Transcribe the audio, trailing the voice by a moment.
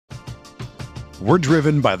We're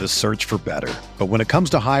driven by the search for better. But when it comes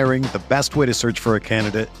to hiring, the best way to search for a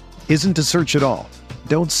candidate isn't to search at all.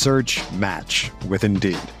 Don't search, match with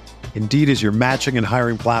Indeed. Indeed is your matching and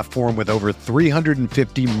hiring platform with over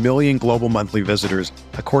 350 million global monthly visitors,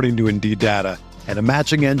 according to Indeed data, and a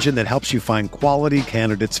matching engine that helps you find quality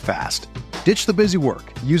candidates fast. Ditch the busy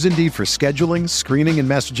work. Use Indeed for scheduling, screening, and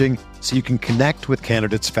messaging so you can connect with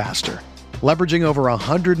candidates faster. Leveraging over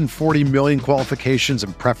 140 million qualifications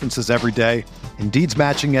and preferences every day, Indeed's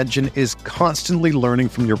matching engine is constantly learning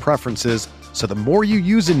from your preferences, so the more you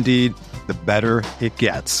use Indeed, the better it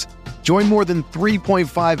gets. Join more than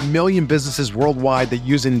 3.5 million businesses worldwide that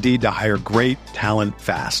use Indeed to hire great talent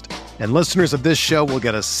fast. And listeners of this show will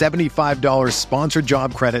get a $75 sponsored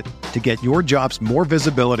job credit to get your jobs more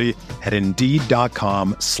visibility at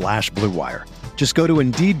Indeed.com/Blue Wire. Just go to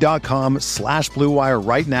Indeed.com/Blue Wire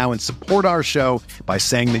right now and support our show by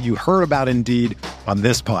saying that you heard about Indeed on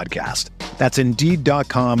this podcast. That's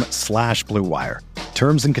Indeed.com/Blue Wire.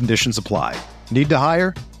 Terms and conditions apply. Need to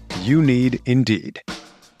hire? You need Indeed.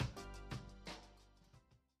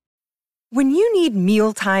 When you need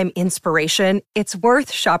mealtime inspiration, it's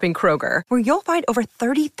worth shopping Kroger, where you'll find over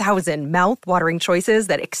 30,000 mouth-watering choices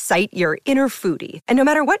that excite your inner foodie. And no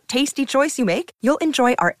matter what tasty choice you make, you'll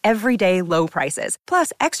enjoy our everyday low prices,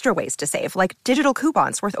 plus extra ways to save, like digital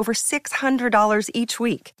coupons worth over $600 each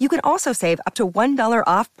week. You can also save up to $1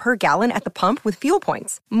 off per gallon at the pump with fuel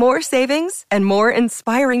points. More savings and more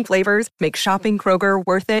inspiring flavors make shopping Kroger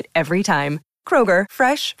worth it every time. Kroger,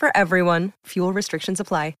 fresh for everyone. Fuel restrictions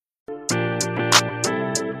apply.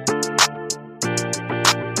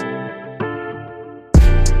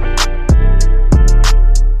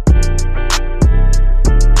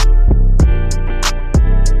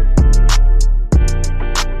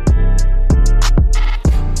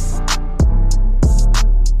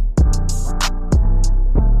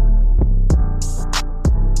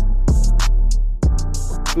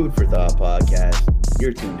 Food for Thought podcast.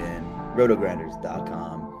 You're tuned in.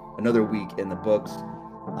 Rotogrinders.com. Another week in the books.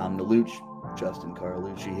 I'm Naluch, Justin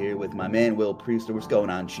Carlucci here with my man Will Priester. What's going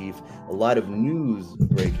on, Chief? A lot of news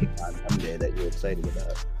breaking on Monday that you're excited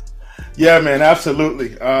about. Yeah, man,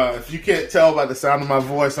 absolutely. If you can't tell by the sound of my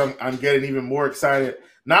voice, I'm getting even more excited.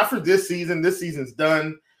 Not for this season. This season's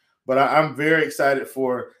done. But I'm very excited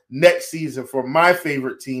for next season for my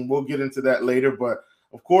favorite team. We'll get into that later. But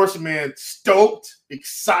of course, man, stoked,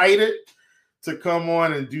 excited to come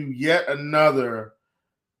on and do yet another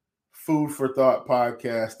Food for Thought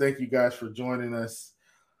podcast. Thank you guys for joining us.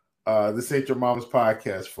 This ain't your mama's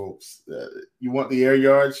podcast, folks. You want the air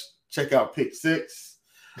yards? Check out Pick Six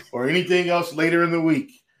or anything else later in the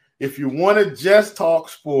week. If you want to just talk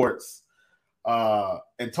sports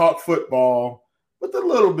and talk football with a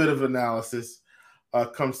little bit of analysis,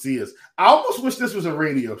 come see us. I almost wish this was a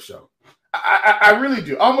radio show. I really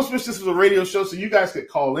do. I almost wish this was a radio show so you guys could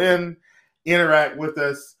call in, interact with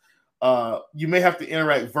us. You may have to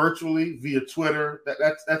interact virtually via Twitter.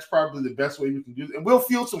 That's probably the best way we can do it. And we'll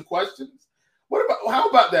field some questions. How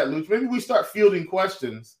about that, Luke? Maybe we start fielding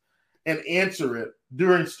questions and answer it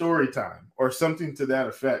during story time or something to that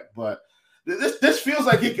effect. But this feels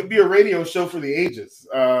like it could be a radio show for the ages.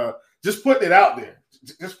 Just putting it out there.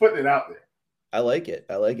 Just putting it out there. I like it.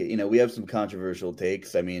 You know, we have some controversial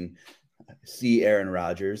takes. I mean, see Aaron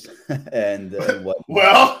Rodgers and what?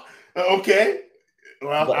 Well, okay.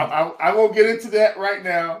 Well, I won't get into that right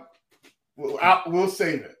now. We'll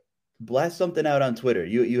save it. Blast something out on Twitter.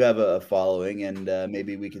 You have a following, and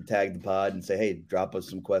maybe we could tag the pod and say, hey, drop us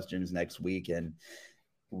some questions next week, and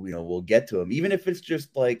we'll get to them. Even if it's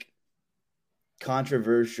just like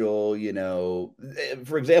controversial,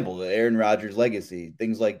 for example, the Aaron Rodgers legacy,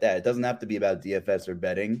 things like that. It doesn't have to be about DFS or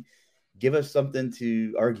betting. Give us something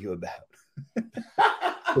to argue about.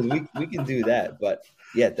 we can do that. But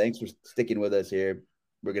yeah, thanks for sticking with us here.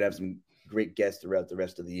 We're gonna have some great guests throughout the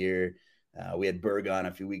rest of the year. We had Berg on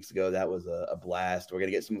a few weeks ago. That was a blast. We're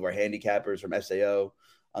gonna get some of our handicappers from SAO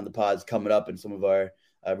on the pods coming up, and some of our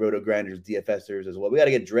Roto Grinders DFSers as well. We got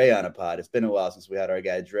to get Dre on a pod. It's been a while since we had our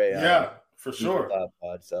guy Dre on. Yeah, for sure.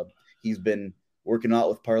 Pod. So he's been working out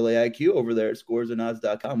with Parlay IQ over there at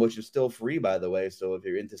scoresandodds.com, which is still free, by the way. So if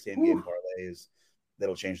you're into same game parlays,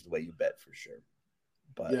 that'll change the way you bet for sure.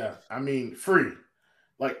 But yeah, I mean, free.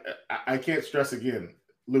 Like, I can't stress again,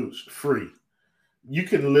 Luch, free. You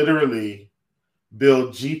can literally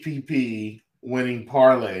build GPP winning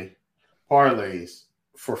parlays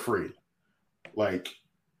for free. Like,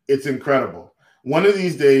 it's incredible. One of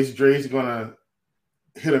these days, Dre's going to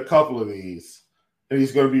hit a couple of these, and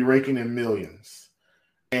he's going to be raking in millions.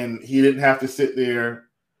 And he didn't have to sit there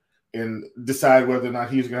and decide whether or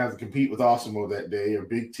not he was going to have to compete with Awesemo that day or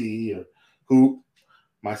Big T or Hoop,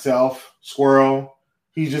 myself, Squirrel.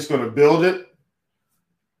 He's just going to build it.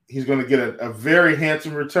 He's going to get a very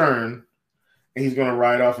handsome return, and he's going to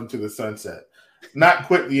ride off into the sunset. Not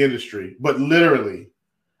quit the industry, but literally.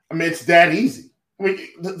 I mean, it's that easy. I mean,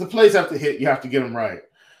 the plays have to hit. You have to get them right.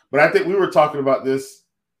 But I think we were talking about this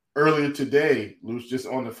earlier today, Luce, just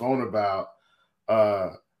on the phone about,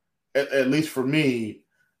 at least for me,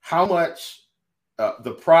 how much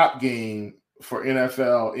the prop game for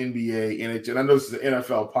NFL, NBA, NHL, and I know this is an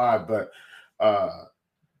NFL pod, but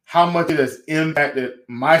how much it has impacted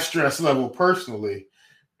my stress level personally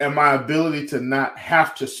and my ability to not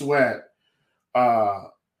have to sweat, a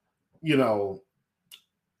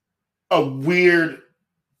weird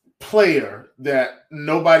player that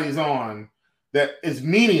nobody's on that is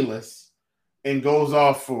meaningless and goes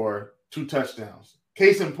off for 2 touchdowns.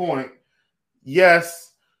 Case in point,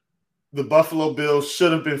 yes, the Buffalo Bills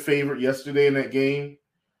should have been favored yesterday in that game.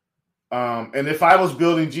 And if I was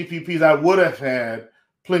building GPPs, I would have had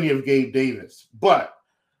plenty of Gabe Davis. But,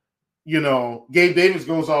 Gabe Davis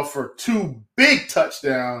goes off for 2 big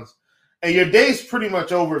touchdowns, and your day's pretty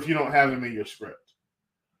much over if you don't have him in your script.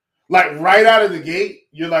 Like right out of the gate,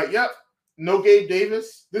 you're like, yep, no Gabe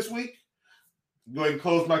Davis this week. Go ahead and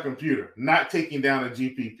close my computer. Not taking down a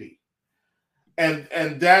GPP.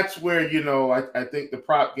 And that's where, I think the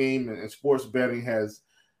prop game and sports betting has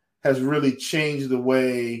really changed the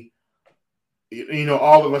way,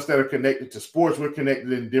 all of us that are connected to sports, we're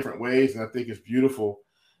connected in different ways. And I think it's beautiful.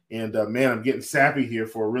 And man, I'm getting sappy here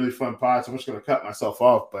for a really fun pod. So I'm just going to cut myself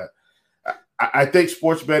off. But I think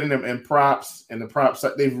sports betting and props and the props,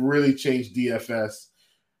 they've really changed DFS.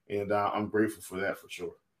 And I'm grateful for that for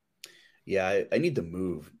sure. Yeah, I need to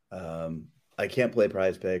move. I can't play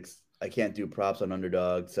Prize Picks. I can't do props on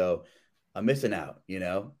Underdog, so I'm missing out.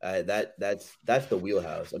 That's the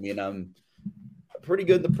wheelhouse. I mean, I'm pretty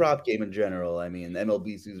good in the prop game in general. I mean,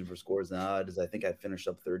 MLB season for scores and odds, I think I finished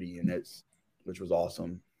up 30 units, which was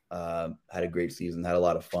awesome. Had a great season, had a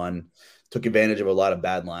lot of fun. Took advantage of a lot of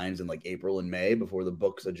bad lines in like April and May before the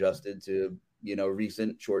books adjusted to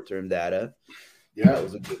recent short-term data. Yeah, that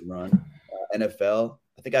was a good run. NFL,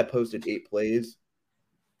 I think I posted 8 plays.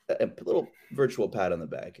 A little virtual pat on the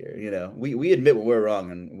back here. We admit when we're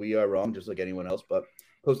wrong, and we are wrong just like anyone else, but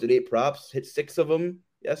posted 8 props, hit 6 of them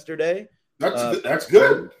yesterday. That's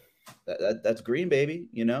good. That's green, baby.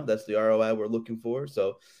 That's the ROI we're looking for.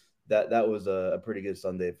 So that was a pretty good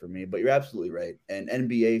Sunday for me. But you're absolutely right. And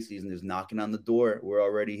NBA season is knocking on the door. We're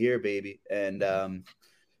already here, baby. And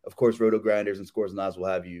of course, Roto Grinders and Scores and Odds will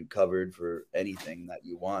have you covered for anything that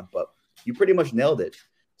you want. But you pretty much nailed it.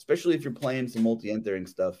 Especially if you're playing some multi-entering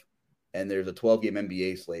stuff and there's a 12-game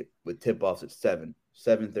NBA slate with tip-offs at 7,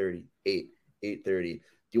 7:30, 8, 8:30. Do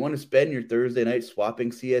you want to spend your Thursday night swapping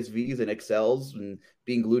CSVs and Excels and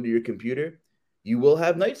being glued to your computer? You will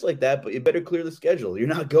have nights like that, but you better clear the schedule. You're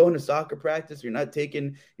not going to soccer practice. You're not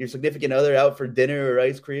taking your significant other out for dinner or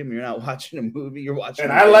ice cream. You're not watching a movie. You're watching.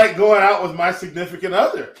 And I like going out with my significant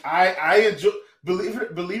other. I enjoy, believe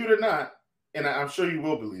it or not, and I'm sure you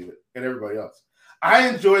will believe it, and everybody else. I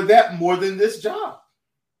enjoyed that more than this job.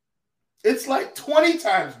 It's like 20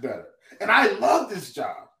 times better. And I love this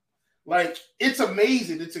job. Like, it's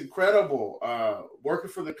amazing. It's incredible.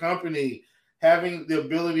 Working for the company, having the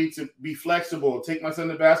ability to be flexible, take my son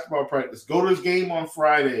to basketball practice, go to his game on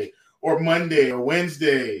Friday or Monday or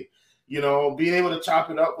Wednesday, being able to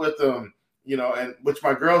chop it up with them, and which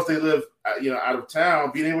my girls, they live, out of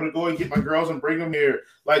town, being able to go and get my girls and bring them here.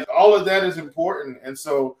 Like, all of that is important. And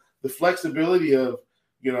so the flexibility of,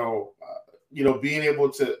 being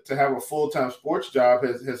able to have a full-time sports job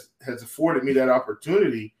has afforded me that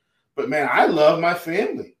opportunity. But man, I love my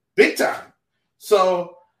family big time.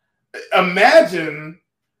 So imagine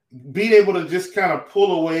being able to just kind of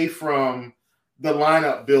pull away from the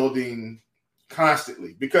lineup building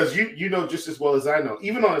constantly, because you know just as well as I know,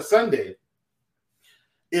 even on a Sunday,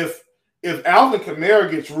 if Alvin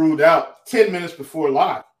Kamara gets ruled out 10 minutes before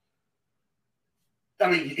lock, I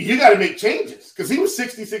mean, you got to make changes because he was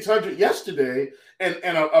 6,600 yesterday and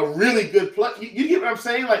a really good play. You get what I'm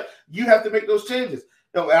saying? Like, you have to make those changes.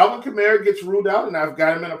 Alvin Kamara gets ruled out and I've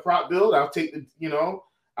got him in a prop build. I'll take the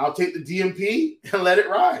DMP and let it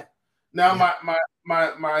ride. Now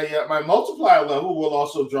my multiplier level will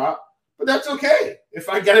also drop, but that's okay. If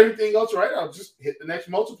I get everything else right, I'll just hit the next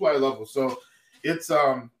multiplier level. So it's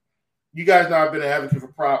you guys know I've been an advocate for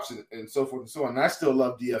props and so forth and so on. And I still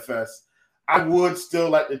love DFS. I would still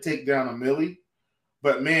like to take down a Millie,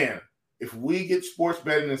 but man, if we get sports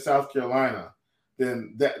betting in South Carolina,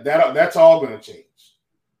 then that's all going to change,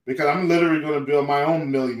 because I'm literally going to build my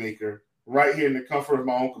own Millie maker right here in the comfort of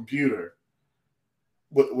my own computer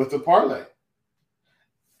with the parlay.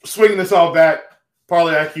 swinging this all back,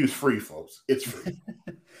 Parlay IQ is free, folks. It's free.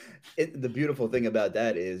 The beautiful thing about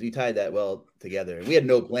that is you tied that well together. We had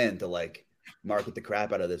no plan to like market the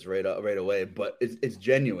crap out of this right away, but it's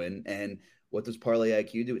genuine. And what does Parlay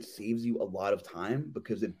IQ do? It saves you a lot of time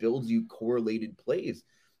because it builds you correlated plays.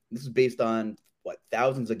 This is based on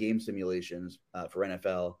thousands of game simulations for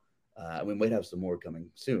NFL. We might have some more coming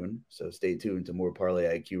soon, so stay tuned to more Parlay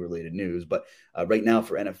IQ related news. But right now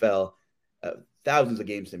for NFL, thousands of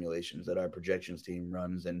game simulations that our projections team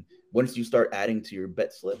runs. And once you start adding to your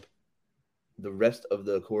bet slip, the rest of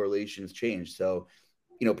the correlations change. So,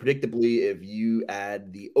 predictably, if you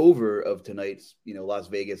add the over of tonight's, Las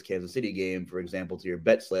Vegas, Kansas City game, for example, to your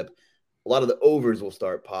bet slip, a lot of the overs will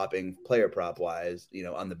start popping player prop wise,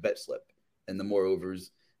 on the bet slip. And the more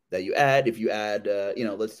overs that you add, if you add,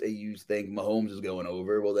 let's say you think Mahomes is going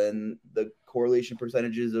over, well, then the correlation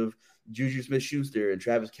percentages of Juju Smith-Schuster and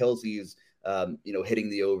Travis Kelce's, hitting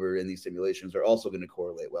the over in these simulations are also going to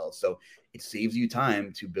correlate well. So it saves you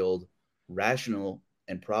time to build rational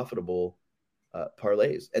and profitable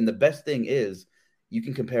parlays. And the best thing is you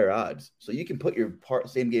can compare odds. So you can put your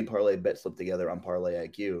same game parlay bet slip together on Parlay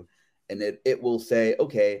IQ, and it will say,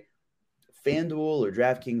 okay, FanDuel or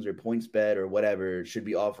DraftKings or PointsBet or whatever should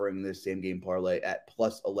be offering this same game parlay at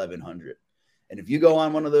plus 1,100. And if you go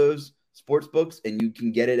on one of those sports books and you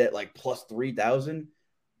can get it at like plus 3,000,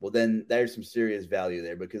 well, then there's some serious value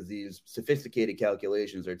there because these sophisticated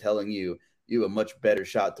calculations are telling you have a much better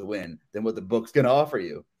shot to win than what the book's going to offer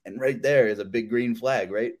you. And right there is a big green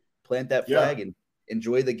flag, right? Plant that flag and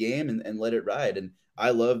enjoy the game and let it ride. And I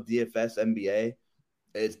love DFS NBA.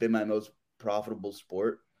 It's been my most profitable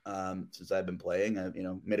sport since I've been playing. I've,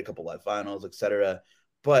 made a couple live finals, etc.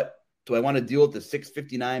 But do I want to deal with the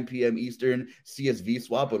 6:59 p.m. Eastern CSV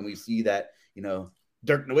swap when we see that,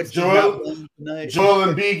 Dirk Nowitzki Joel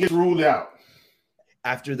Embiid gets ruled out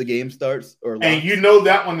after the game starts? And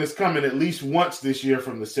that one is coming at least once this year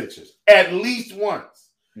from the Sixers. At least once.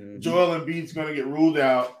 Mm-hmm. Joel Embiid's going to get ruled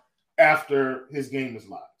out after his game is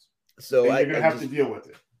live. So you're going to have to deal with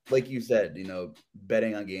it. Like you said,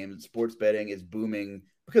 betting on games, sports betting is booming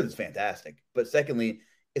because it's fantastic. But secondly,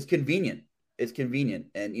 it's convenient. It's convenient.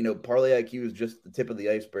 And, Parlay IQ is just the tip of the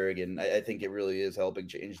iceberg. And I think it really is helping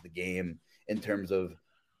change the game in terms of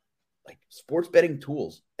like sports betting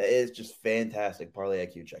tools. It's just fantastic. Parlay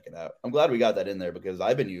IQ, check it out. I'm glad we got that in there because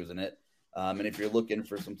I've been using it. And if you're looking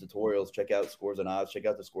for some tutorials, check out Scores and Odds. Check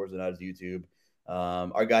out the Scores and Odds YouTube.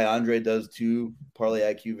 Our guy Andre does 2 Parlay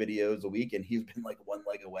IQ videos a week, and he's been like one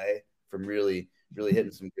leg away from really, really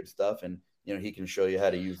hitting some good stuff. And he can show you how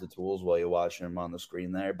to use the tools while you're watching him on the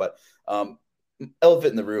screen there. But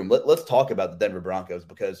elephant in the room. Let's talk about the Denver Broncos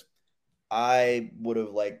because I would have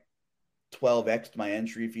 12x'd my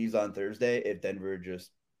entry fees on Thursday if Denver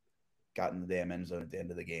just got in the damn end zone at the end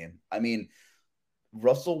of the game. I mean,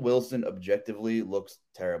 Russell Wilson objectively looks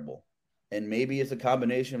terrible. And maybe it's a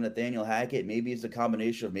combination of Nathaniel Hackett. Maybe it's a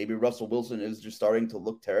combination of maybe Russell Wilson is just starting to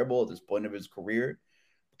look terrible at this point of his career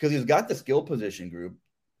because he's got the skill position group.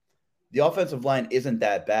 The offensive line isn't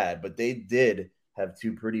that bad, but they did have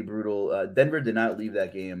 2 pretty brutal. Denver did not leave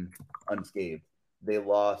that game unscathed. They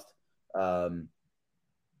lost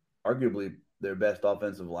arguably their best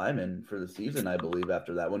offensive lineman for the season, I believe,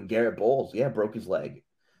 after that one. Garrett Bowles, broke his leg.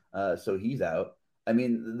 So he's out. I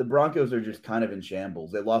mean, the Broncos are just kind of in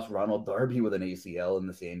shambles. They lost Ronald Darby with an ACL in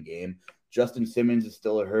the same game. Justin Simmons is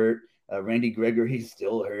still hurt. Randy Gregory's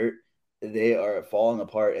still hurt. They are falling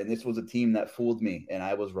apart. And this was a team that fooled me, and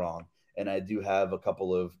I was wrong. And I do have a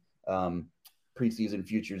couple of preseason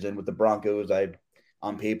futures in with the Broncos.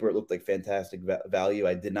 On paper, it looked like fantastic value.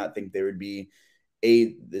 I did not think there would be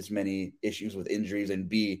A, this many issues with injuries, and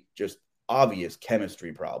B, just obvious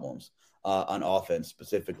chemistry problems. On offense,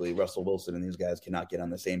 specifically, Russell Wilson and these guys cannot get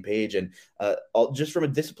on the same page. And just from a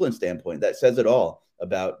discipline standpoint, that says it all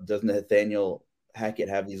about does Nathaniel Hackett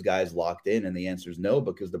have these guys locked in? And the answer is no,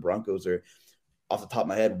 because the Broncos are, off the top of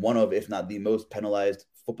my head, one of, if not the most penalized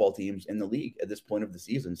football teams in the league at this point of the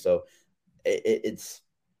season. So it's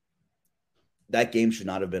that game should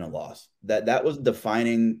not have been a loss. That was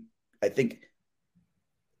defining, I think,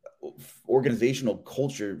 organizational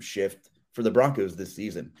culture shift for the Broncos this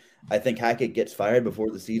season. I think Hackett gets fired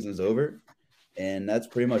before the season's over, and that's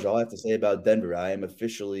pretty much all I have to say about Denver. I am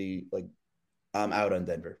officially I'm out on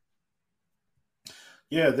Denver.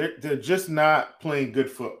 Yeah, they're just not playing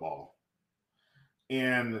good football.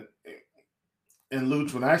 And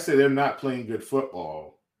Luch, when I say they're not playing good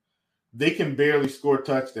football, they can barely score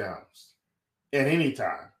touchdowns at any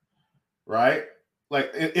time, right?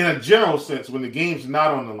 Like in a general sense, when the game's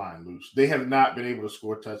not on the line, Luch, they have not been able to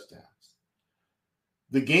score touchdowns.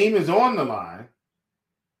 The game is on the line,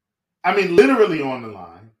 I mean, literally on the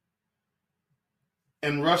line.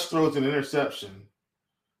 And Russ throws an interception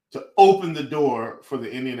to open the door for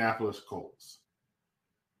the Indianapolis Colts.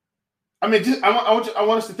 I mean, I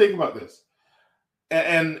want us to think about this.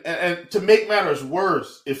 And to make matters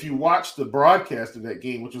worse, if you watch the broadcast of that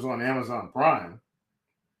game, which was on Amazon Prime,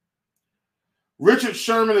 Richard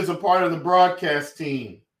Sherman is a part of the broadcast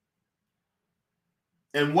team.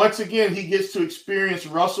 And once again, he gets to experience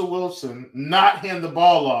Russell Wilson not hand the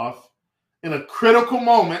ball off in a critical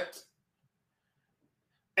moment.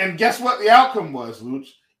 And guess what the outcome was, Luch?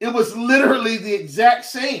 It was literally the exact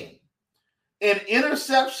same. An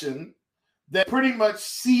interception that pretty much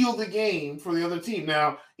sealed the game for the other team.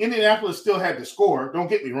 Now, Indianapolis still had to score, don't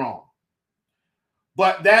get me wrong.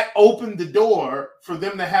 But that opened the door for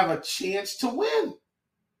them to have a chance to win.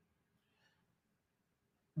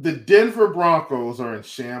 The Denver Broncos are in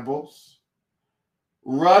shambles.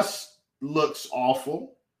 Russ looks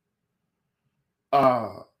awful.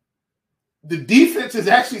 The defense has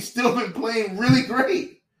actually still been playing really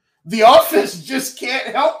great. The offense just can't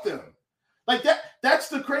help them. Like that's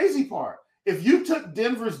the crazy part. If you took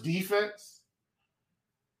Denver's defense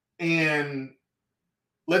and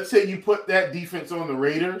let's say you put that defense on the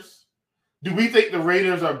Raiders, do we think the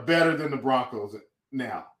Raiders are better than the Broncos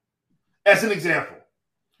now? As an example.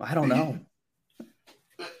 I don't know.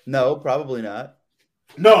 No, probably not.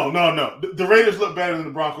 No. The Raiders look better than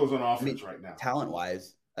the Broncos on offense right now.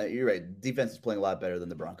 Talent-wise, you're right. Defense is playing a lot better than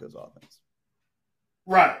the Broncos offense.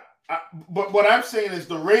 Right. But what I'm saying is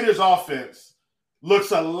the Raiders offense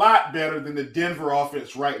looks a lot better than the Denver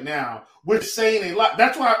offense right now, which is saying a lot.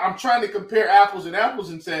 That's why I'm trying to compare apples and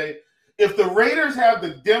apples and say, if the Raiders have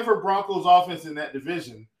the Denver Broncos offense in that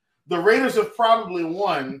division, the Raiders have probably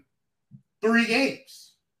won 3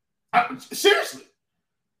 games. Seriously.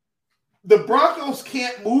 The Broncos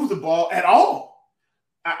can't move the ball at all.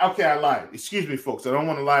 I lied. Excuse me, folks. I don't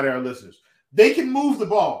want to lie to our listeners. They can move the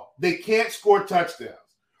ball. They can't score touchdowns,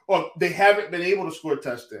 or they haven't been able to score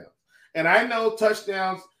touchdowns. And I know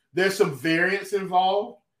touchdowns, there's some variance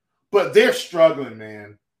involved, but they're struggling,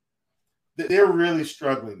 man. They're really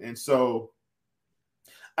struggling. And so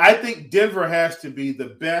I think Denver has to be the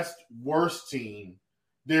best, worst team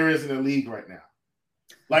there is in the league right now.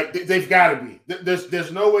 Like, they've got to be.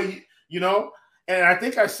 There's no way, and I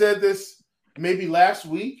think I said this maybe last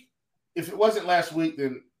week. If it wasn't last week,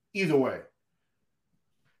 then either way.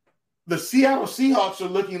 The Seattle Seahawks are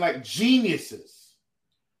looking like geniuses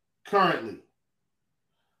currently.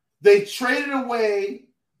 They traded away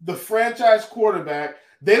the franchise quarterback.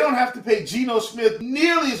 They don't have to pay Geno Smith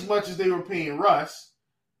nearly as much as they were paying Russ.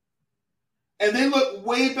 And they look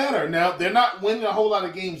way better. Now, they're not winning a whole lot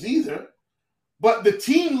of games either, but the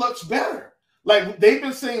team looks better. Like, they've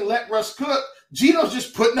been saying, let Russ cook. Geno's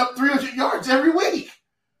just putting up 300 yards every week.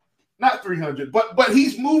 Not 300, but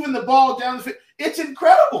he's moving the ball down the field. It's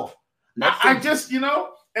incredible. I just,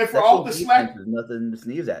 and for all the slack. There's nothing to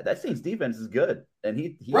sneeze at. That Saints defense is good. And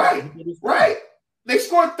he right. They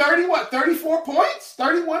scored 34 points,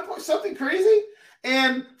 31 points, something crazy.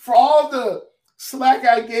 And for all the slack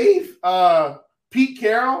I gave Pete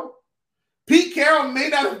Carroll may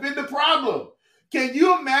not have been the problem. Can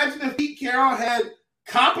you imagine if Pete Carroll had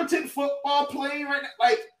competent football playing right now?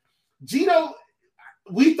 Like, Geno,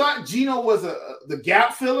 we thought Geno was the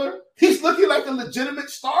gap filler. He's looking like a legitimate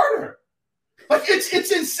starter. Like,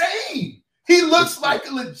 it's insane. He looks like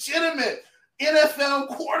a legitimate NFL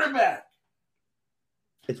quarterback.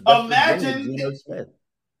 Imagine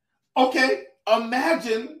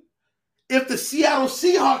if the Seattle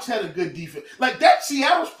Seahawks had a good defense. Like, that's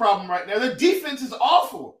Seattle's problem right now. Their defense is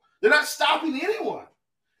awful. They're not stopping anyone.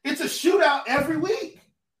 It's a shootout every week.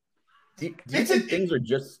 Do you think things are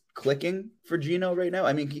just clicking for Geno right now?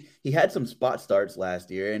 I mean, he had some spot starts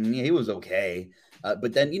last year, and he was okay.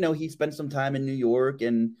 But then, he spent some time in New York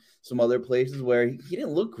and some other places where he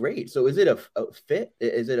didn't look great. So is it a fit?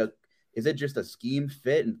 Is it just a scheme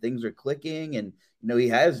fit and things are clicking? And, he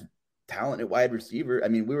has talent at wide receiver. I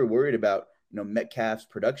mean, we were worried about, Metcalf's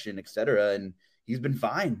production, et cetera, and he's been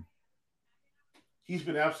fine. He's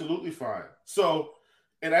been absolutely fine. So,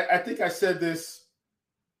 and I think I said this,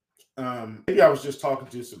 maybe I was just talking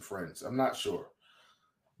to some friends. I'm not sure.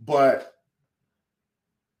 But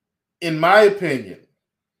in my opinion,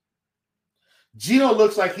 Geno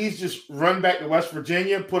looks like he's just run back to West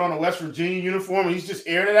Virginia, put on a West Virginia uniform, and he's just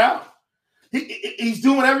airing it out. He's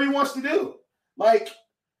doing whatever he wants to do.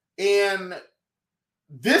 And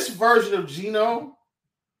this version of Geno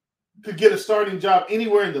could get a starting job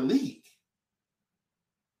anywhere in the league.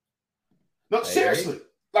 No, seriously.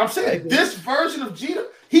 I'm saying this version of Geno,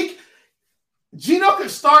 Geno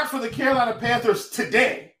could start for the Carolina Panthers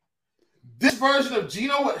today. this version of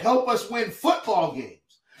Geno would help us win football games.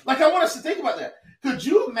 Like, I want us to think about that. Could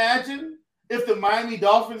you imagine if the Miami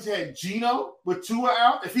Dolphins had Geno with Tua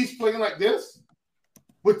out, if he's playing like this,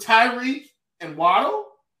 with Tyreek and Waddle?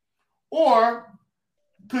 Or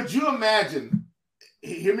could you imagine,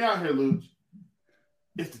 hear me out here, Luke,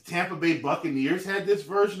 if the Tampa Bay Buccaneers had this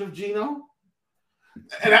version of Geno?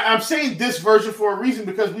 And I'm saying this version for a reason,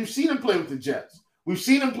 because we've seen him play with the Jets. We've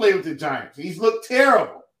seen him play with the Giants. He's looked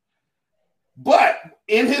terrible. But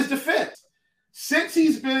in his defense, since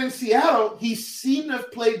he's been in Seattle, he seemed to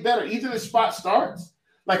have played better, even in spot starts.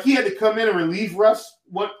 Like, he had to come in and relieve Russ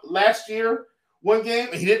last year, one game,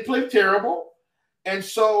 and he didn't play terrible. And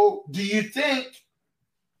so do you think,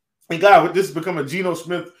 and God, this has become a Geno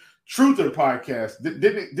Smith Truther podcast.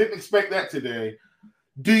 Didn't expect that today.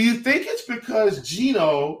 Do you think it's because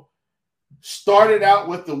Geno started out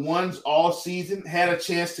with the ones all season, had a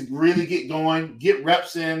chance to really get going, get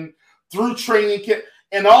reps in through training camp,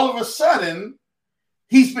 and all of a sudden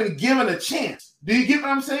he's been given a chance? Do you get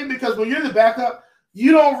what I'm saying? Because when you're the backup,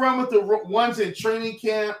 you don't run with the ones in training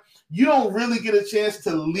camp. You don't really get a chance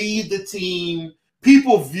to lead the team.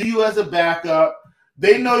 People view you as a backup.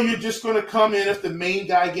 They know you're just going to come in if the main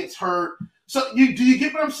guy gets hurt. So do you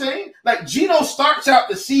get what I'm saying? Like, Geno starts out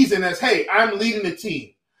the season as, hey, I'm leading the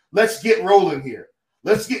team. Let's get rolling here.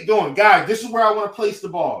 Let's get going. Guys, this is where I want to place the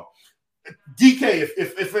ball. DK,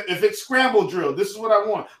 if it's scramble drill, this is what I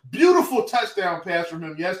want. Beautiful touchdown pass from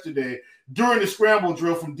him yesterday during the scramble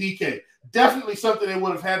drill from DK. Definitely something they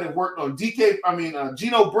would have had to work on.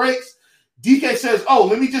 Geno breaks. DK says, oh,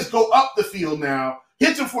 let me just go up the field now.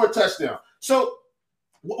 Hits him for a touchdown. So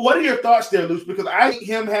what are your thoughts there, Luce? Because I think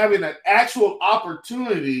him having an actual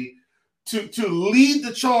opportunity to lead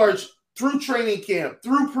the charge through training camp,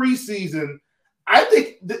 through preseason, I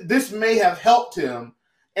think this may have helped him,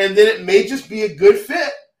 and then it may just be a good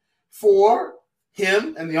fit for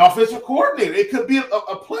him and the offensive coordinator. It could be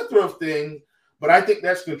a plethora of things, but I think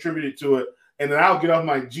that's contributed to it. And then I'll get off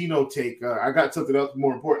my Geno take. I got something else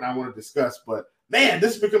more important I want to discuss. But, man,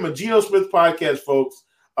 this has become a Geno Smith podcast, folks.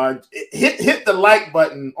 Hit the like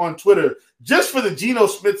button on Twitter just for the Geno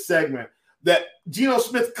Smith segment, that Geno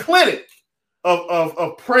Smith clinic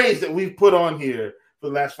of praise that we've put on here for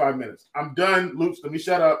the last 5 minutes. I'm done. Luke, let me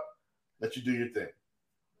shut up. Let you do your thing.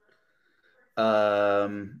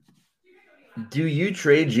 Do you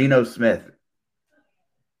trade Geno Smith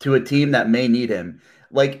to a team that may need him?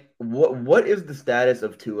 Like, what is the status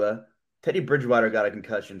of Tua? Teddy Bridgewater got a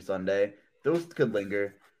concussion Sunday. Those could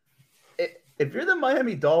linger. If you're the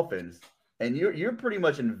Miami Dolphins and you're pretty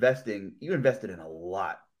much invested in a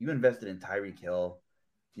lot. You invested in Tyreek Hill.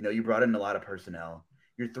 You know, you brought in a lot of personnel.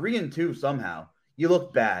 You're 3-2 somehow. You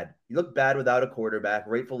look bad. You look bad without a quarterback,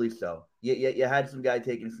 rightfully so. You had some guy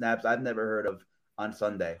taking snaps I've never heard of on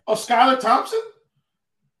Sunday. Oh, Skylar Thompson?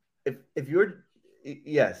 If you're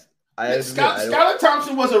yes. Skylar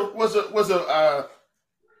Thompson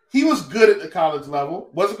he was good at the college level.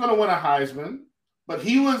 Wasn't going to win a Heisman, but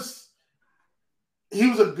he was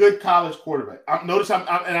a good college quarterback.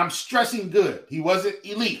 I'm stressing good. He wasn't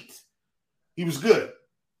elite. He was good.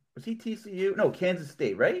 Was he TCU? No, Kansas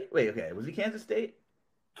State, right? Wait, okay. Was he Kansas State?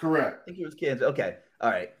 Correct. I think he was Kansas. Okay.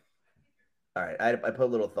 All right. I put a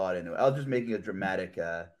little thought into it. I was just making a dramatic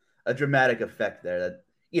effect there that,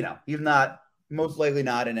 you know, he's most likely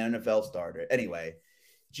not an NFL starter. Anyway,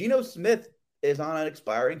 Geno Smith is on an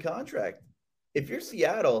expiring contract. If you're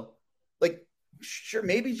Seattle, like, sure,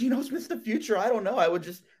 maybe Geno Smith's the future. I don't know. I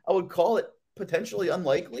would call it potentially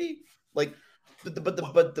unlikely. Like, but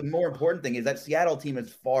the more important thing is that Seattle team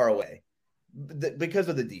is far away because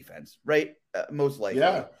of the defense, right? Most likely.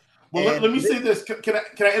 Yeah. Well, let me say this. Can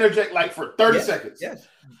I interject like for 30 seconds? Yes.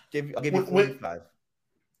 I'll give you 45.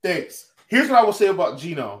 Thanks. Here's what I will say about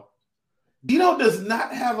Geno. Geno does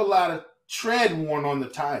not have a lot of tread worn on the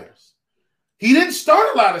tires. He didn't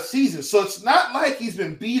start a lot of seasons, so it's not like he's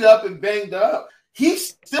been beat up and banged up.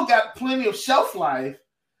 He's still got plenty of shelf life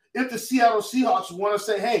if the Seattle Seahawks want to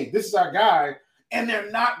say, hey, this is our guy, and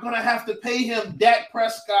they're not going to have to pay him Dak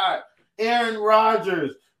Prescott, Aaron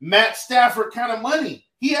Rodgers, Matt Stafford kind of money.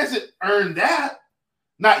 He hasn't earned that.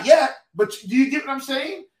 Not yet, but do you get what I'm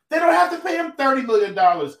saying? They don't have to pay him $30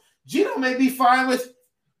 million. Geno may be fine with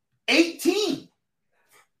 18.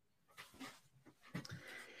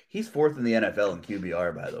 He's fourth in the NFL in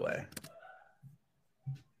QBR, by the way.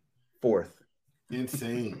 Fourth.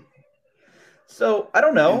 Insane. So I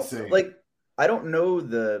don't know. Insane. Like, I don't know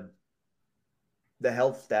the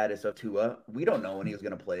health status of Tua. We don't know when he's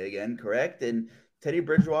going to play again, correct? And Teddy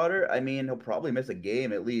Bridgewater, I mean, he'll probably miss a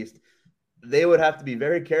game at least. They would have to be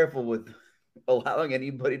very careful with allowing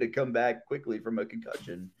anybody to come back quickly from a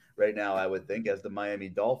concussion right now, I would think, as the Miami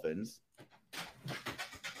Dolphins.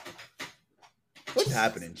 What's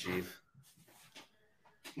happening, Chief?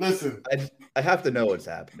 Listen. I have to know what's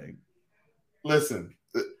happening. Listen.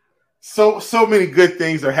 So many good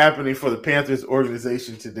things are happening for the Panthers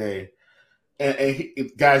organization today. And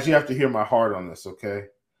guys, you have to hear my heart on this, okay?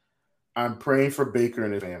 I'm praying for Baker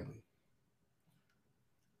and his family.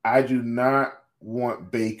 I do not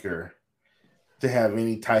want Baker to have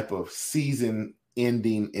any type of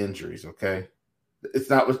season-ending injuries, okay?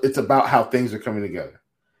 It's about how things are coming together.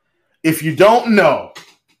 If you don't know,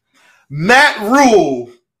 Matt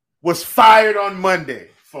Rule was fired on Monday,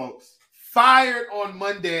 folks. Fired on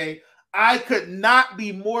Monday. I could not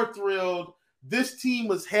be more thrilled. This team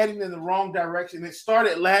was heading in the wrong direction. It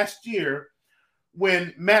started last year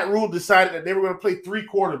when Matt Rule decided that they were going to play 3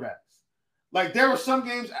 quarterbacks. Like, there were some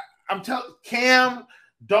games, I'm telling Cam,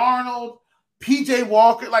 Darnold, PJ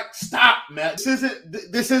Walker, like, stop, Matt.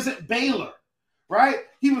 This isn't Baylor, right?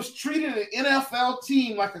 He was treating an NFL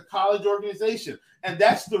team like a college organization, and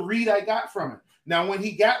that's the read I got from it. Now, when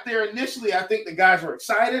he got there initially, I think the guys were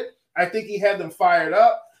excited. I think he had them fired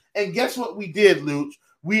up. And guess what we did, Luch?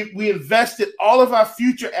 We invested all of our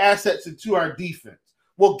future assets into our defense.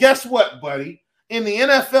 Well, guess what, buddy? In the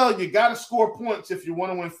NFL, you got to score points if you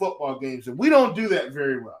want to win football games, and we don't do that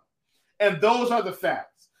very well. And those are the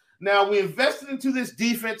facts. Now, we invested into this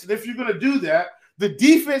defense, and if you're going to do that, the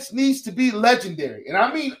defense needs to be legendary, and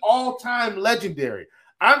I mean all-time legendary.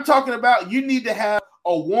 I'm talking about you need to have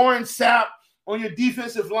a Warren Sapp on your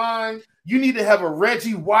defensive line. You need to have a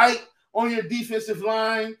Reggie White on your defensive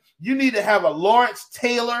line. You need to have a Lawrence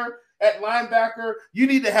Taylor at linebacker. You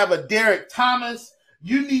need to have a Derek Thomas.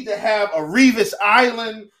 You need to have a Revis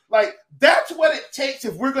Island. Like, that's what it takes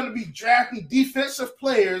if we're going to be drafting defensive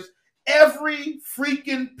players every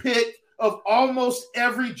freaking pick of almost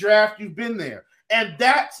every draft you've been there. And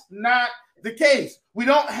that's not the case. We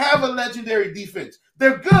don't have a legendary defense.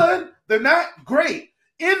 They're good. They're not great.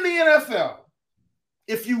 In the NFL,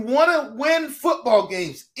 if you want to win football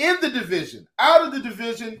games in the division, out of the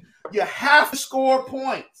division, you have to score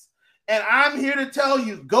points. And I'm here to tell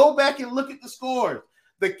you, go back and look at the scores.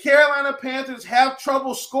 The Carolina Panthers have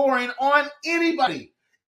trouble scoring on anybody.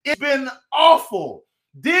 It's been awful.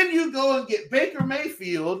 Then you go and get Baker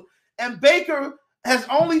Mayfield, and Baker has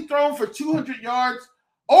only thrown for 200 yards,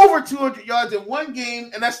 over 200 yards in one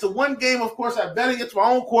game, and that's the one game, of course, I bet against my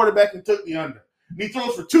own quarterback and took the under. And he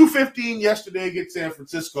throws for 215 yesterday against San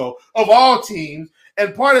Francisco, of all teams,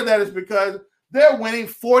 and part of that is because they're winning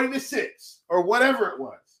 40-6 or whatever it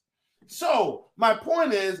was. So my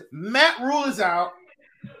point is, Matt Rule is out.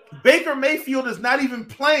 Baker Mayfield is not even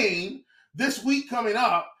playing this week coming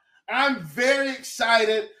up. I'm very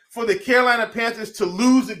excited for the Carolina Panthers to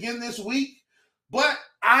lose again this week, but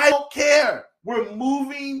I don't care. We're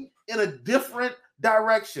moving in a different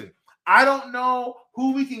direction. I don't know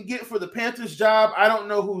who we can get for the Panthers job. I don't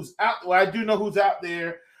know who's out. Well, I do know who's out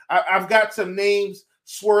there. I've got some names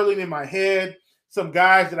swirling in my head, some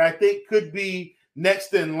guys that I think could be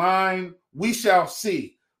next in line. We shall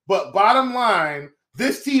see. But bottom line,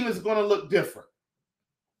 this team is going to look different.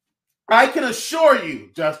 I can assure you,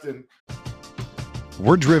 Justin.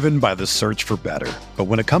 We're driven by the search for better. But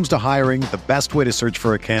when it comes to hiring, the best way to search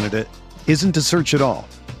for a candidate isn't to search at all.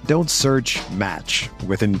 Don't search, match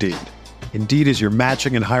with Indeed. Indeed is your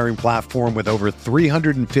matching and hiring platform with over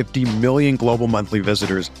 350 million global monthly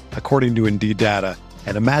visitors, according to Indeed data,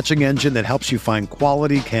 and a matching engine that helps you find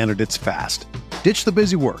quality candidates fast. Ditch the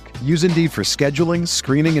busy work. Use Indeed for scheduling,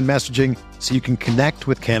 screening, and messaging so you can connect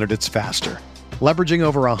with candidates faster. Leveraging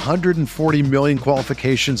over 140 million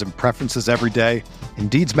qualifications and preferences every day,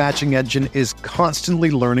 Indeed's matching engine is constantly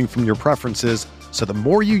learning from your preferences, so the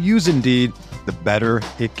more you use Indeed, the better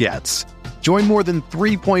it gets. Join more than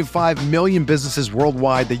 3.5 million businesses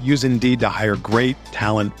worldwide that use Indeed to hire great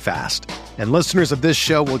talent fast. And listeners of this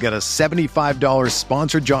show will get a $75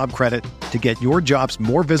 sponsored job credit to get your jobs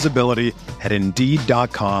more visibility at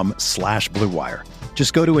Indeed.com/Blue Wire.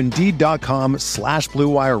 Just go to Indeed.com/Blue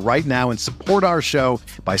Wire right now and support our show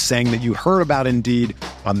by saying that you heard about Indeed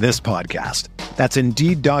on this podcast. That's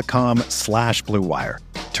Indeed.com/Blue Wire.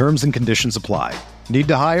 Terms and conditions apply. Need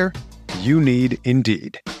to hire? You need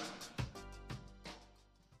Indeed.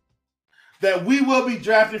 That we will be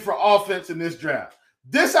drafting for offense in this draft.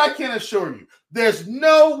 This I can assure you. There's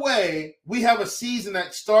no way we have a season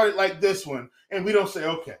that started like this one and we don't say,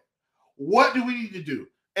 okay, what do we need to do?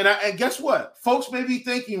 And guess what? Folks may be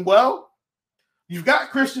thinking, well, you've got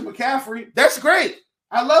Christian McCaffrey. That's great.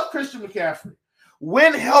 I love Christian McCaffrey.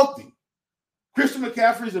 When healthy, Christian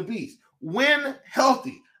McCaffrey is a beast. When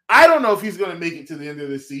healthy, I don't know if he's going to make it to the end of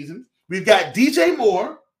this season. We've got DJ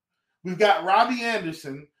Moore. We've got Robbie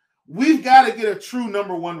Anderson. We've got to get a true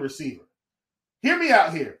number one receiver. Hear me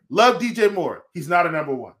out here. Love DJ Moore. He's not a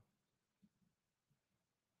number one.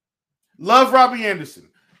 Love Robbie Anderson.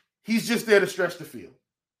 He's just there to stretch the field.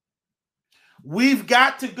 We've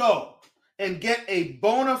got to go and get a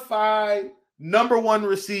bona fide number one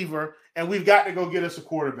receiver, and we've got to go get us a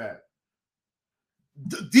quarterback.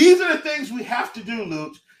 These are the things we have to do,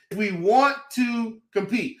 Luke, if we want to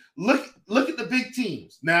compete. Look at the big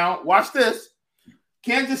teams. Now, watch this.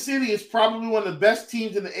 Kansas City is probably one of the best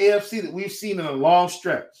teams in the AFC that we've seen in a long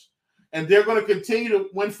stretch, and they're going to continue to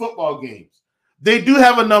win football games. They do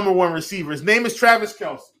have a number one receiver. His name is Travis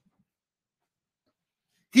Kelce.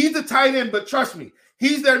 He's the tight end, but trust me,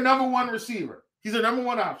 he's their number one receiver. He's their number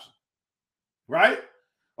one option, right?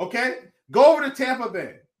 Okay? Go over to Tampa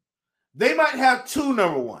Bay. They might have two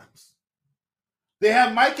number ones. They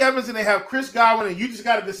have Mike Evans and they have Chris Godwin, and you just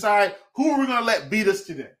got to decide who are we going to let beat us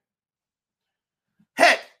today.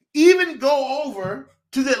 Heck, even go over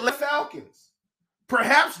to the Atlanta Falcons.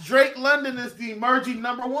 Perhaps Drake London is the emerging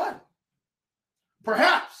number one.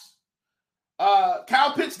 Perhaps.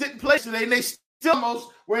 Kyle Pitts didn't play today, and they still almost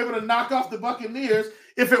were able to knock off the Buccaneers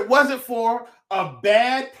if it wasn't for a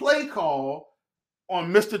bad play call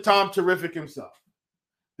on Mr. Tom Terrific himself.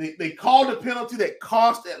 They called a penalty that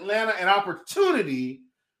cost Atlanta an opportunity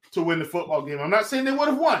to win the football game. I'm not saying they would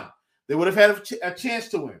have won. They would have had a chance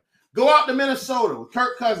to win. Go out to Minnesota with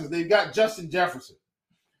Kirk Cousins. They've got Justin Jefferson,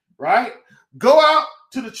 right? Go out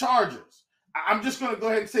to the Chargers. I'm just going to go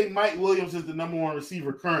ahead and say Mike Williams is the number one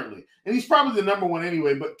receiver currently. And he's probably the number one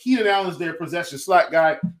anyway, but Keenan Allen's their possession slot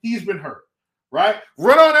guy. He's been hurt, right?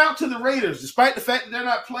 Run on out to the Raiders. Despite the fact that they're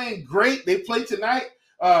not playing great, they play tonight.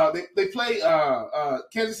 They play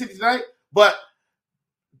Kansas City tonight, but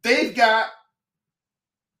they've got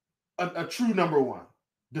a true number one.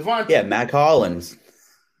 Devontae. Yeah, Matt Collins.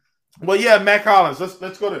 Well, yeah, Matt Collins.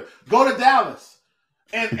 Let's go to Dallas.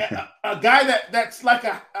 And a guy that's like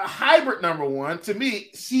a hybrid number one to me,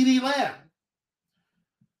 CeeDee Lamb.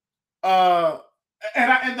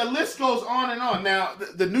 And the list goes on and on. Now,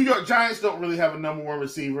 the New York Giants don't really have a number one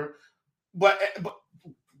receiver, but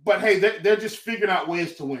hey, they're just figuring out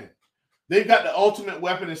ways to win. They've got the ultimate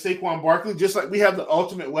weapon in Saquon Barkley, just like we have the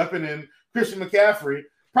ultimate weapon in Christian McCaffrey.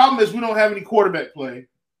 Problem is we don't have any quarterback play,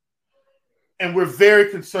 and we're very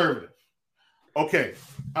conservative. Okay,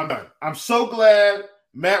 I'm done. I'm so glad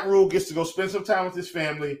Matt Rule gets to go spend some time with his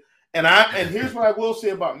family. And here's what I will say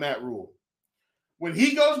about Matt Rule. When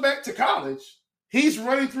he goes back to college, he's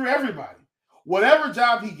running through everybody, whatever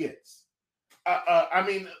job he gets.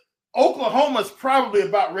 Oklahoma's probably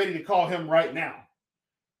about ready to call him right now.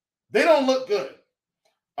 They don't look good.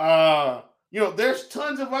 There's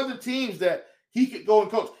tons of other teams that he could go and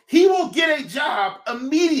coach. He will get a job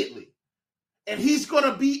immediately, and he's going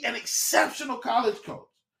to be an exceptional college coach.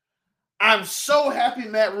 I'm so happy,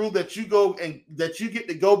 Matt Rule, that you get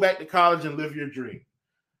to go back to college and live your dream.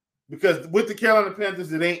 Because with the Carolina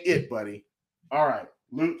Panthers, it ain't it, buddy. All right,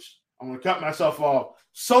 Luch, I'm going to cut myself off.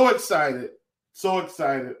 So excited.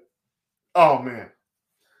 Oh, man.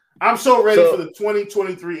 I'm so ready for the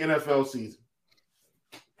 2023 NFL season.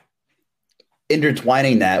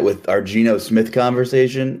 Intertwining that with our Geno Smith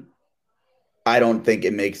conversation, I don't think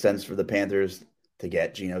it makes sense for the Panthers to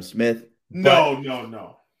get Geno Smith.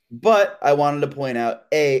 No. But I wanted to point out,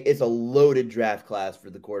 it's a loaded draft class for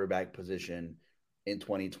the quarterback position in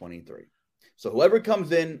 2023. So whoever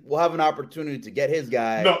comes in will have an opportunity to get his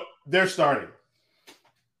guy. No, they're starting.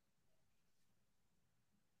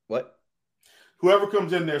 What? Whoever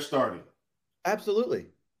comes in, they're starting. Absolutely.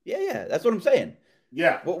 Yeah. That's what I'm saying.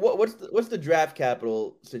 Yeah. What's the draft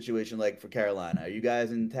capital situation like for Carolina? Are you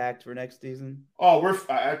guys intact for next season? Oh,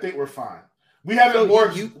 I think we're fine. We haven't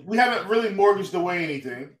really mortgaged away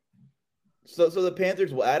anything. So the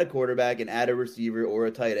Panthers will add a quarterback and add a receiver or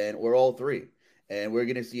a tight end or all three. And we're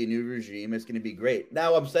going to see a new regime. It's going to be great.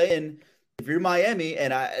 Now, I'm saying if you're Miami,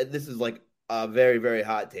 and this is like a very, very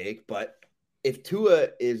hot take, but if Tua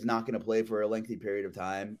is not going to play for a lengthy period of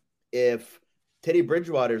time, if Teddy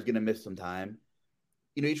Bridgewater is going to miss some time,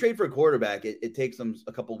 you trade for a quarterback, it takes them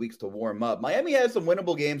a couple weeks to warm up. Miami has some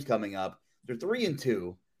winnable games coming up. They're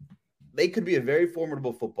 3-2. They could be a very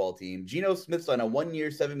formidable football team. Geno Smith's on a 1-year,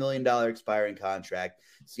 $7 million expiring contract.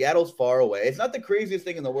 Seattle's far away. It's not the craziest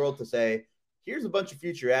thing in the world to say, here's a bunch of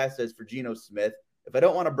future assets for Geno Smith. If I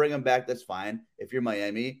don't want to bring him back, that's fine. If you're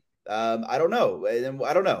Miami, I don't know.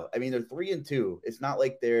 I don't know. I mean, they're 3-2. It's not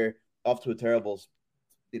like they're off to a terrible,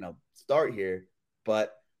 start here.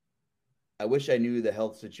 But I wish I knew the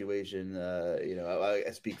health situation. I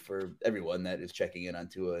speak for everyone that is checking in on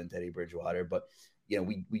Tua and Teddy Bridgewater, but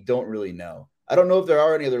we don't really know. I don't know if there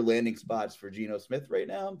are any other landing spots for Geno Smith right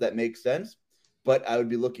now that makes sense, but I would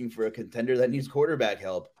be looking for a contender that needs quarterback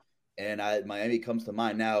help, and Miami comes to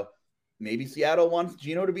mind. Now, maybe Seattle wants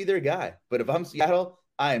Geno to be their guy, but if I'm Seattle,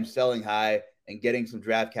 I am selling high and getting some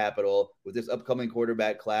draft capital with this upcoming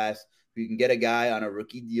quarterback class. You can get a guy on a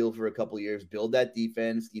rookie deal for a couple of years, build that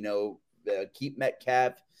defense, keep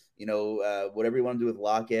Metcalf, whatever you want to do with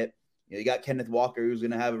Lockett. You got Kenneth Walker, who's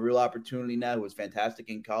going to have a real opportunity now, who was fantastic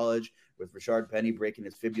in college with Rashard Penny breaking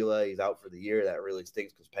his fibula. He's out for the year. That really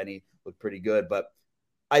stinks because Penny looked pretty good. But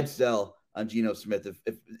I'd sell on Geno Smith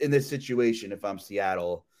if in this situation, if I'm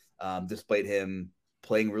Seattle, despite him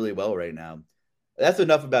playing really well right now. That's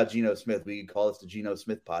enough about Geno Smith. We could call this the Geno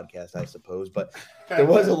Smith podcast, I suppose. But there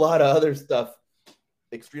was a lot of other stuff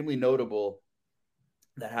extremely notable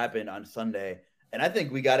that happened on Sunday. And I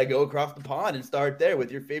think we got to go across the pond and start there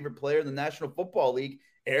with your favorite player in the National Football League,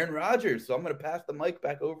 Aaron Rodgers. So I'm going to pass the mic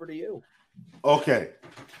back over to you. Okay.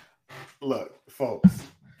 Look, folks,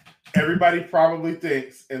 everybody probably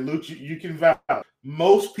thinks, and Luke, you can vouch,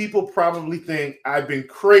 most people probably think I've been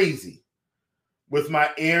crazy with my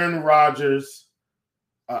Aaron Rodgers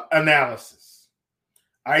analysis.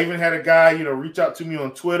 I even had a guy, reach out to me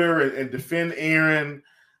on Twitter and defend Aaron.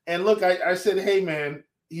 And look, I said, hey, man,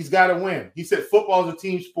 he's got to win. He said football is a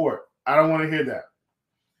team sport. I don't want to hear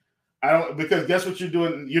that. Because guess what you're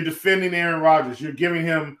doing? You're defending Aaron Rodgers. You're giving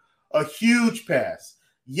him a huge pass.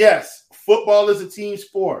 Yes, football is a team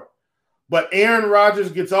sport. But Aaron Rodgers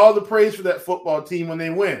gets all the praise for that football team when they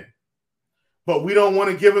win. But we don't want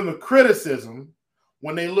to give him the criticism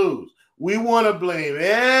when they lose. We want to blame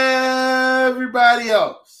everybody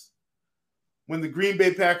else when the Green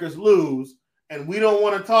Bay Packers lose, and we don't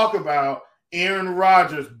want to talk about Aaron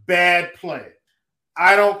Rodgers' bad play.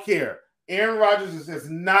 I don't care. Aaron Rodgers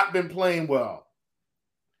has not been playing well.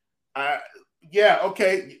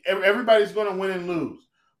 Okay, everybody's going to win and lose.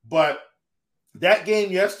 But that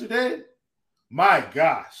game yesterday, my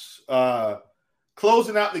gosh,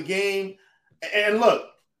 closing out the game. And look,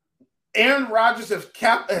 Aaron Rodgers has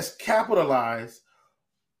capitalized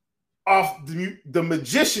off the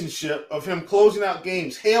magicianship of him closing out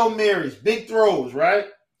games, Hail Marys, big throws, right?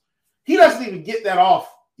 He doesn't even get that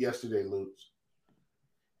off yesterday, Luke.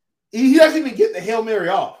 He doesn't even get the Hail Mary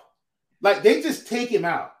off. Like, they just take him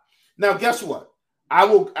out. Now, guess what? I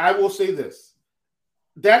will say this.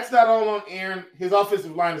 That's not all on Aaron. His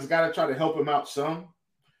offensive line has got to try to help him out some.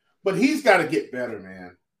 But he's got to get better,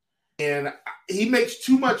 man. And he makes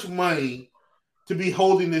too much money to be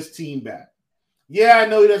holding this team back. Yeah, I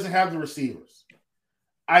know he doesn't have the receivers.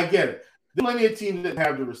 I get it. There's plenty of teams that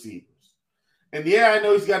have the receivers. And yeah, I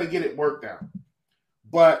know he's got to get it worked out.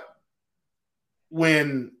 But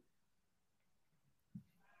when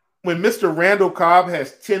Mr. Randall Cobb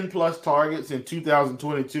has 10-plus targets in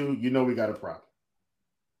 2022, we got a problem.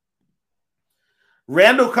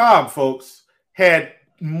 Randall Cobb, folks, had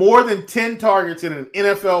more than 10 targets in an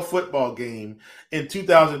NFL football game in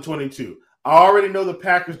 2022. I already know the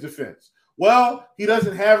Packers defense. Well, he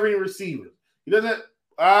doesn't have any receivers. He doesn't,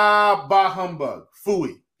 bah humbug,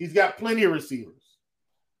 phooey. He's got plenty of receivers.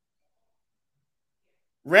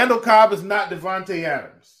 Randall Cobb is not Devontae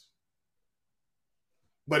Adams.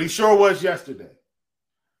 But he sure was yesterday.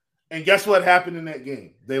 And guess what happened in that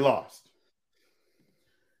game? They lost.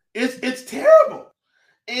 It's terrible.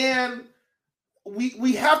 And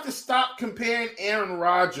we have to stop comparing Aaron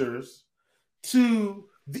Rodgers to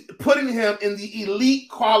putting him in the elite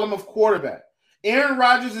column of quarterback. Aaron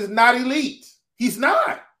Rodgers is not elite. He's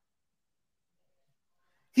not.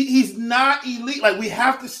 He's not elite. Like, we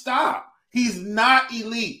have to stop. He's not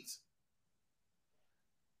elite.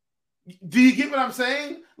 Do you get what I'm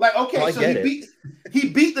saying? Like, okay, so he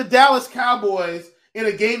beat the Dallas Cowboys in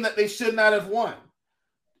a game that they should not have won.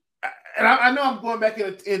 And I know I'm going back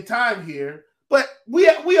in time here, but we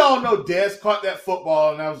all know Dez caught that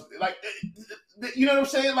football, and I was like, you know what I'm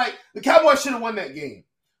saying? Like, the Cowboys should have won that game,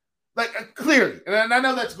 like, clearly. And I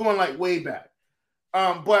know that's going like way back,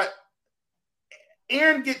 but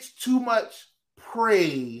Aaron gets too much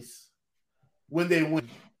praise when they win,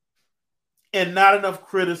 and not enough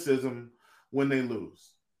criticism when they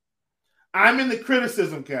lose. I'm in the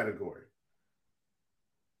criticism category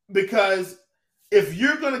because if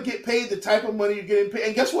you're going to get paid the type of money you're getting paid,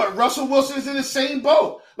 and guess what? Russell Wilson is in the same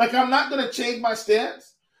boat. Like, I'm not going to change my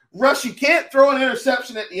stance. Russ, you can't throw an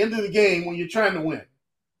interception at the end of the game when you're trying to win.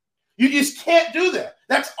 You just can't do that.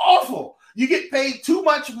 That's awful. You get paid too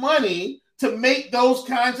much money to make those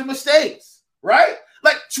kinds of mistakes, right?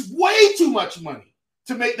 Like, way too much money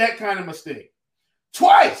to make that kind of mistake.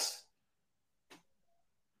 Twice.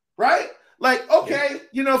 Right? Like, okay,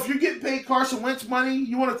 if you're getting paid Carson Wentz money,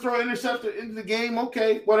 you want to throw an interceptor into the game,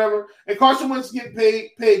 okay, whatever. And Carson Wentz getting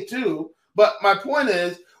paid too. But my point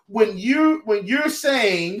is, when you're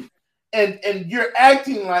saying and you're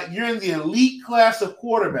acting like you're in the elite class of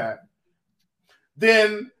quarterback,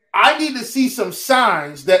 then I need to see some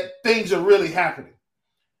signs that things are really happening.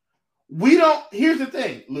 Here's the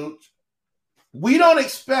thing, Luke. We don't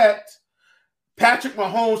expect Patrick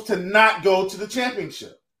Mahomes to not go to the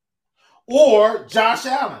championship or Josh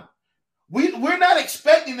Allen. We're not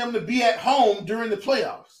expecting them to be at home during the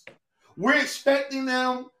playoffs. We're expecting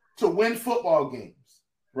them to win football games,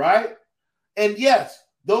 right? And yes,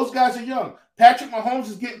 those guys are young. Patrick Mahomes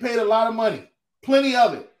is getting paid a lot of money, plenty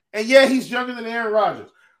of it. And yeah, he's younger than Aaron Rodgers.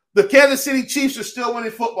 The Kansas City Chiefs are still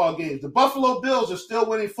winning football games. The Buffalo Bills are still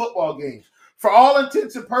winning football games. For all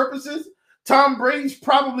intents and purposes, Tom Brady's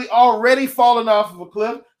probably already fallen off of a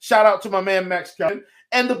cliff. Shout out to my man Max Kelly.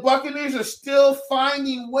 And the Buccaneers are still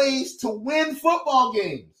finding ways to win football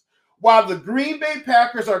games, while the Green Bay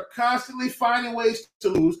Packers are constantly finding ways to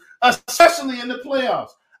lose, especially in the playoffs.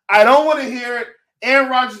 I don't want to hear it. Aaron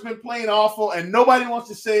Rodgers has been playing awful, and nobody wants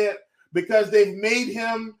to say it because they've made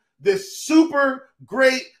him this super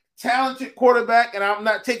great, talented quarterback, and I'm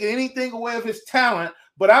not taking anything away of his talent,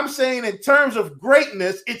 but I'm saying in terms of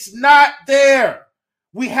greatness, it's not there.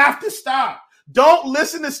 We have to stop. Don't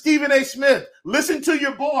listen to Stephen A. Smith. Listen to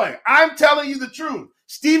your boy. I'm telling you the truth.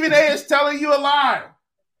 Stephen A. is telling you a lie.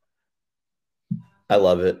 I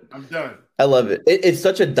love it. I'm done. I love it. It's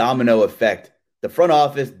such a domino effect. The front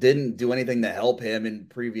office didn't do anything to help him in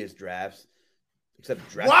previous drafts, except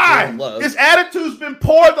draft Why? Love. His attitude's been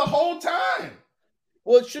poor the whole time.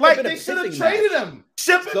 Well, it should have been. They should have traded him.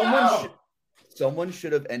 Ship him out. Someone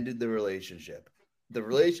should have ended the relationship.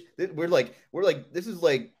 We're like this is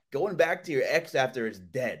like going back to your ex after it's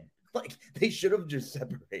dead. Like they should have just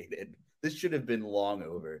separated. This should have been long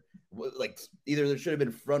over. Like either there should have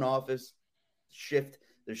been front office shift.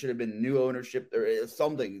 There should have been new ownership or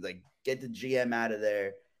something. Like get the GM out of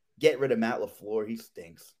there. Get rid of Matt LaFleur. He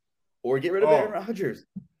stinks. Or get rid of Aaron Rodgers.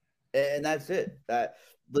 And that's it.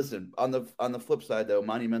 Listen, on the flip side, though,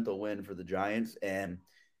 monumental win for the Giants. And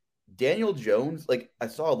Daniel Jones, like I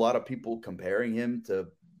saw a lot of people comparing him to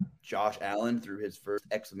Josh Allen through his first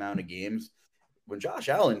X amount of games. When Josh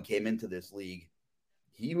Allen came into this league,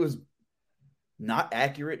 he was not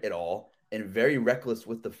accurate at all and very reckless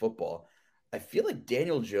with the football. I feel like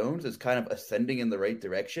Daniel Jones is kind of ascending in the right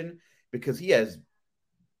direction because he has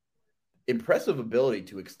impressive ability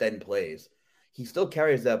to extend plays. He still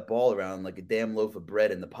carries that ball around like a damn loaf of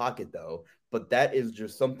bread in the pocket, though. But that is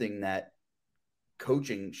just something that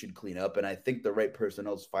coaching should clean up. And I think the right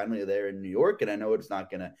personnel is finally there in New York. And I know it's not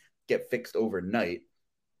going to get fixed overnight.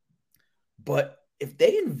 But if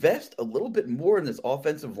they invest a little bit more in this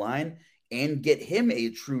offensive line and get him a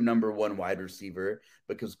true number one wide receiver,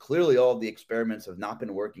 because clearly all of the experiments have not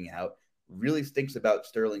been working out, really stinks about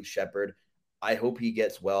Sterling Shepard. I hope he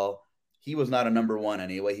gets well. He was not a number one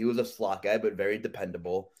anyway. He was a slot guy, but very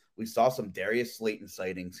dependable. We saw some Darius Slayton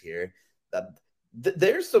sightings here.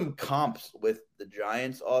 There's some comps with the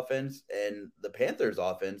Giants offense and the Panthers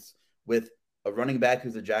offense with a running back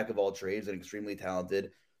who's a jack of all trades and extremely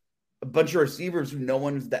talented, a bunch of receivers who no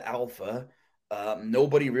one's the alpha,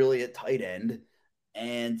 nobody really at tight end,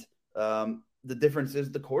 and the difference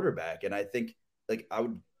is the quarterback. And I think like I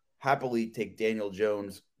would happily take Daniel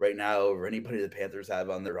Jones right now over anybody the Panthers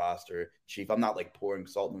have on their roster. Chief, I'm not like pouring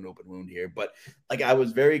salt in an open wound here, but like I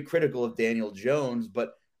was very critical of Daniel Jones,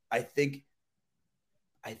 but I think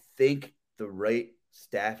the right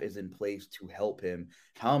staff is in place to help him.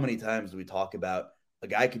 How many times do we talk about a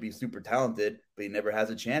guy could be super talented, but he never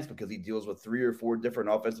has a chance because he deals with 3 or 4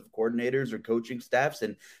 different offensive coordinators or coaching staffs.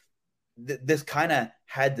 And this kind of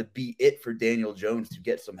had to be it for Daniel Jones to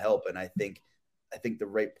get some help. And I think the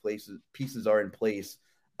right pieces are in place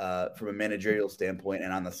from a managerial standpoint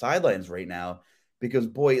and on the sidelines right now, because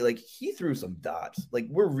boy, like he threw some dots. Like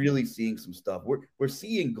we're really seeing some stuff. We're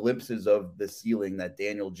seeing glimpses of the ceiling that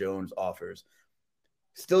Daniel Jones offers.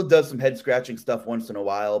 Still does some head scratching stuff once in a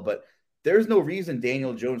while, but there's no reason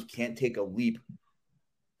Daniel Jones can't take a leap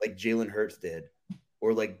like Jalen Hurts did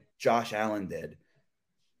or like Josh Allen did.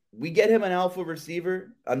 We get him an alpha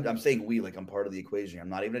receiver. I'm saying we, like I'm part of the equation. I'm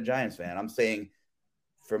not even a Giants fan. I'm saying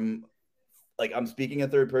I'm speaking a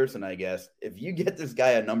third person, I guess. If you get this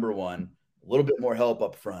guy a number one, a little bit more help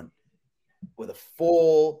up front with a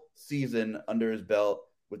full season under his belt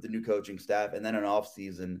with the new coaching staff and then an off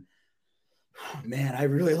season, man, I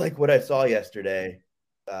really like what I saw yesterday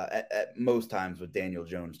at most times with Daniel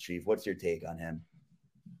Jones. Chief, what's your take on him?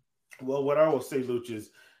 Well, what I will say, Luch, is,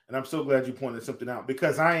 and I'm so glad you pointed something out,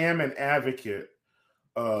 because I am an advocate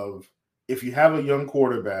of, if you have a young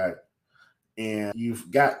quarterback and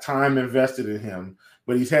you've got time invested in him,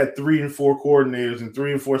 but he's had 3 and 4 coordinators and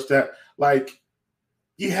 3 and 4 staff, like,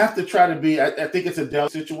 you have to try to be, I think it's a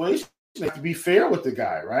delicate situation. You have to be fair with the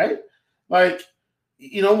guy, right? Like,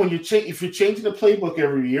 you know, when if you're changing the playbook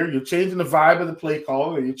every year, you're changing the vibe of the play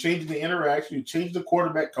call, or you're changing the interaction, you're changing the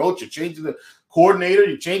quarterback coach, you're changing the coordinator,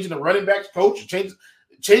 you're changing the running backs coach, you're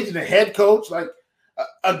changing the head coach. Like,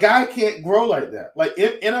 a guy can't grow like that. Like,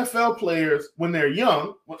 NFL players, when they're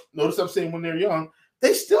young, notice I'm saying when they're young,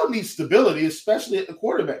 they still need stability, especially at the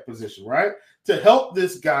quarterback position, right? To help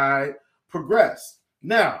this guy progress.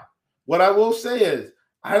 Now, what I will say is,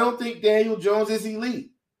 I don't think Daniel Jones is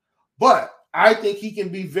elite, but I think he can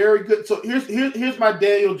be very good. So here's my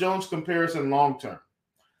Daniel Jones comparison long term.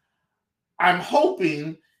 I'm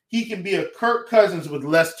hoping he can be a Kirk Cousins with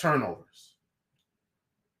less turnovers.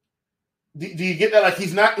 Do you get that? Like,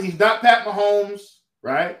 he's not Pat Mahomes,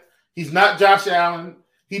 right? He's not Josh Allen.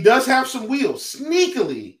 He does have some wheels.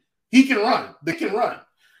 Sneakily, he can run. They can run.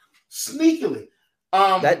 Sneakily.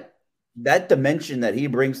 That dimension that he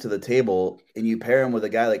brings to the table, and you pair him with a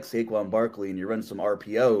guy like Saquon Barkley and you run some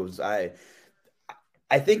RPOs,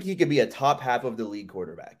 I think he could be a top half of the league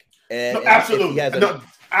quarterback. And, no, absolutely.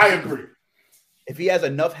 I agree. If he has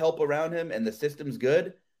enough help around him and the system's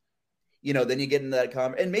good, you know, then you get into that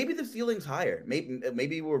and maybe the ceiling's higher.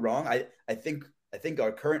 Maybe we're wrong. I think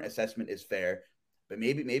our current assessment is fair, but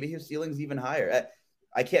maybe his ceiling's even higher.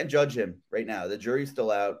 I can't judge him right now. The jury's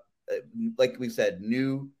still out. Like we said,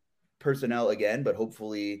 new personnel again, but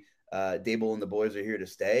hopefully Dable and the boys are here to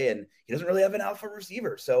stay, and he doesn't really have an alpha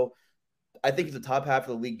receiver. So I think he's a top half of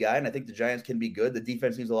the league guy, and I think the Giants can be good. The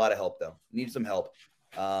defense needs a lot of help, though. Needs some help.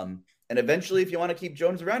 And eventually, if you want to keep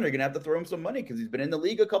Jones around, you're going to have to throw him some money because he's been in the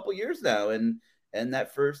league a couple years now, and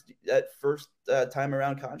that first time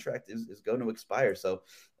around contract is going to expire. So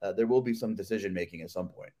there will be some decision making at some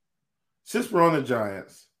point. Since we're on the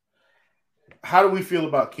Giants, how do we feel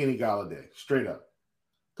about Kenny Golladay? Straight up.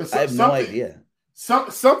 I have no idea.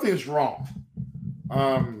 Something's wrong.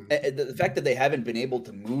 The fact that they haven't been able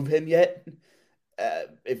to move him yet,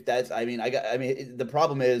 the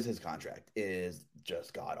problem is his contract is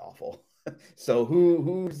just god awful. So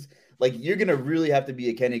who's like, you're gonna really have to be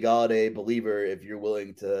a Kenny Golladay believer if you're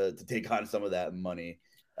willing to take on some of that money.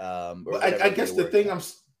 I guess the thing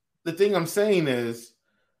I'm saying is,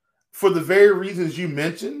 for the very reasons you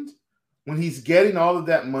mentioned, when he's getting all of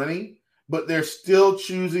that money, but they're still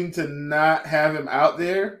choosing to not have him out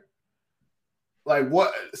there. Like,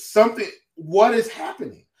 what is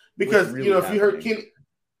happening? Because, really, if you heard Kenny,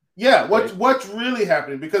 what's really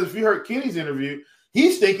happening? Because if you heard Kenny's interview,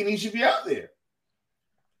 he's thinking he should be out there.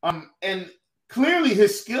 And clearly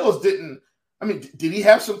his skills didn't. I mean, did he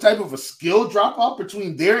have some type of a skill drop off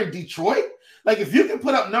between there and Detroit? Like, if you can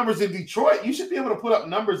put up numbers in Detroit, you should be able to put up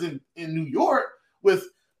numbers in New York with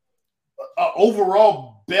an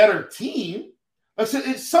overall better team.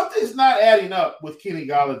 Something's not adding up with Kenny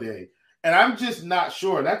Golladay, and I'm just not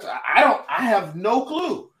sure. I have no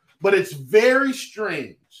clue, but it's very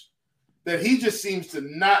strange that he just seems to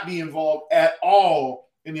not be involved at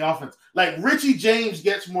all in the offense. Like, Richie James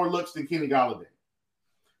gets more looks than Kenny Golladay.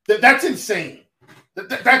 That's insane.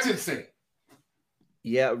 That's insane.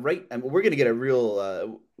 Yeah, right. I mean, we're going to get a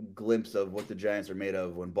real glimpse of what the Giants are made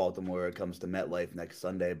of when Baltimore comes to MetLife next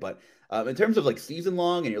Sunday. But in terms of like season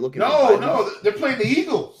long, and you're looking they're playing the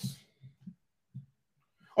Eagles.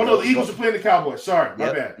 Oh no, the Eagles are playing the Cowboys. Sorry,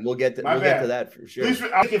 my bad. We'll get to that for sure.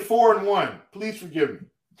 I'm making 4-1. Please forgive me.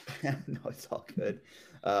 No, it's all good.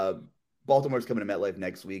 Baltimore's coming to MetLife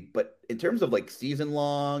next week, but in terms of like season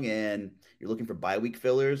long, and you're looking for bye week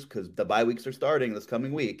fillers because the bye weeks are starting this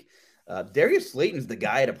coming week. Darius Slayton's the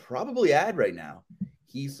guy to probably add right now.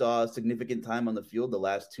 He saw significant time on the field the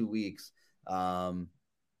last 2 weeks.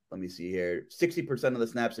 Let me see here. 60% of the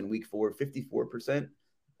snaps in week 4, 54%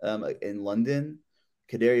 in London.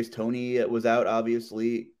 Kadarius Toney was out,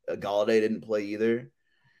 obviously. Golladay didn't play either.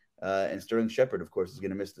 And Sterling Shepard, of course, is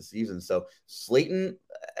going to miss the season. So Slayton,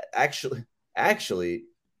 actually,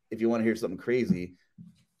 if you want to hear something crazy,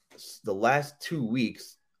 the last 2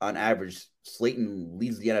 weeks, on average, Slayton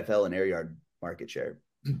leads the NFL in air yard market share.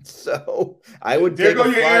 So I would there go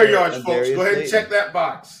your air yards, folks. Go ahead and check that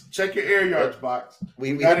box. Check your air yards box. We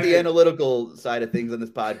hit the analytical side of things on this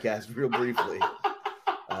podcast real briefly.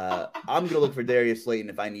 I'm going to look for Darius Slayton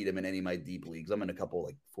if I need him in any of my deep leagues. I'm in a couple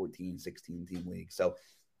like 14, 16 team leagues. So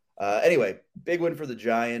anyway, big win for the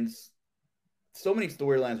Giants. So many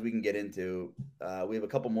storylines we can get into. We have a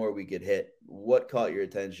couple more we could hit. What caught your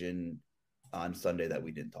attention on Sunday that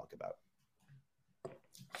we didn't talk about.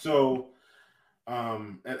 So,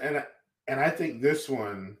 and I think this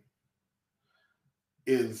one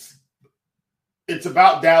it's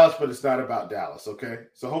about Dallas, but it's not about Dallas. Okay,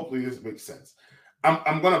 so hopefully this makes sense.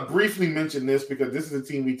 I'm going to briefly mention this because this is a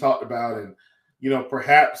team we talked about, and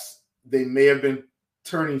perhaps they may have been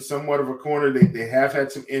turning somewhat of a corner. They have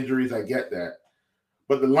had some injuries. I get that,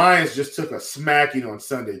 but the Lions just took a smacking on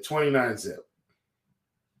Sunday, 29-0,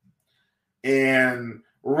 and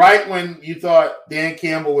right when you thought Dan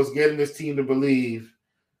Campbell was getting this team to believe,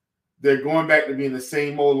 they're going back to being the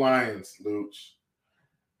same old Lions, Luch.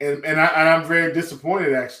 And I'm very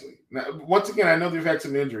disappointed, actually. Now, once again, I know they've had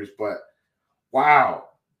some injuries, but wow,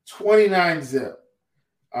 29-0.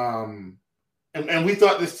 And we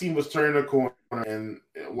thought this team was turning a corner, and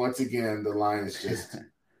once again, the Lions just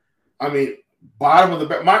bottom of the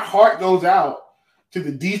bed. My heart goes out to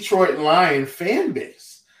the Detroit Lion fan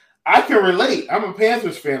base. I can relate. I'm a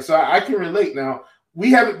Panthers fan, so I can relate. Now, we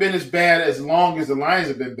haven't been as bad as long as the Lions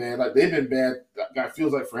have been bad. Like, they've been bad, that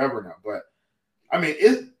feels like forever now. But,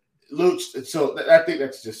 Luch, so I think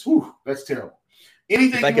that's just, that's terrible.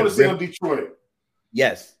 Anything you want to say on Detroit?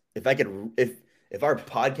 Yes. If our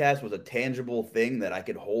podcast was a tangible thing that I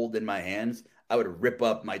could hold in my hands, I would rip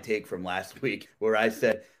up my take from last week where I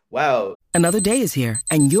said, wow. Another day is here,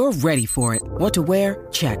 and you're ready for it. What to wear?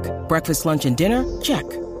 Check. Breakfast, lunch, and dinner? Check.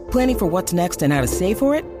 Planning for what's next and how to save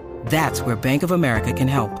for it? That's where Bank of America can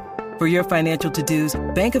help. For your financial to-dos,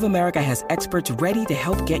 Bank of America has experts ready to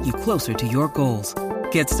help get you closer to your goals.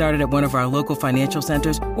 Get started at one of our local financial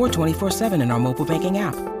centers or 24/7 in our mobile banking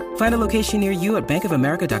app. Find a location near you at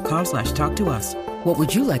bankofamerica.com/talktous. What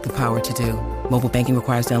would you like the power to do? Mobile banking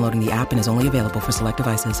requires downloading the app and is only available for select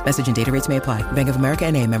devices. Message and data rates may apply. Bank of America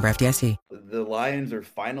N.A., member FDIC. The Lions are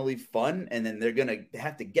finally fun, and then they're going to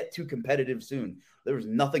have to get too competitive soon. There was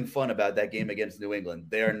nothing fun about that game against New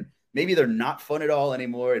England. Maybe they're not fun at all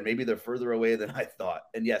anymore, and maybe they're further away than I thought.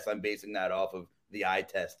 And yes, I'm basing that off of the eye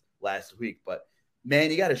test last week. But,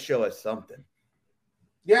 man, you got to show us something.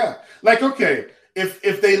 Yeah. Like, okay,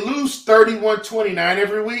 if they lose 31-29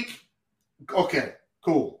 every week, okay,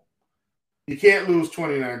 cool. You can't lose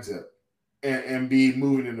 29-0 and be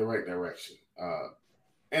moving in the right direction.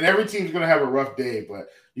 And every team's going to have a rough day, but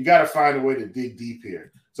you got to find a way to dig deep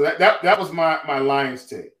here. So that was my Lions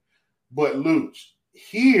take. But, Luch,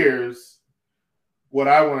 here's what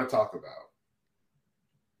I want to talk about.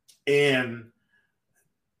 And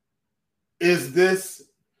is this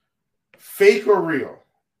fake or real?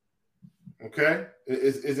 Okay?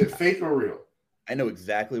 Is it fake or real? I know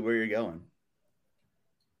exactly where you're going.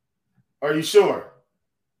 Are you sure?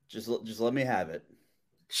 Just let me have it.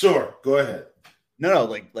 Sure. Go ahead. No,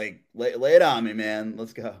 lay it on me, man.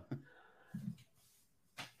 Let's go.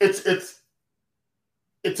 It's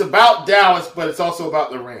about Dallas, but it's also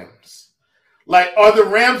about the Rams. Like, are the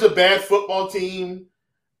Rams a bad football team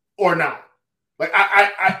or not? Like,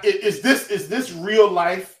 is this real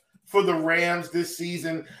life for the Rams this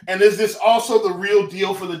season? And is this also the real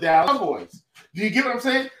deal for the Dallas Cowboys? Do you get what I'm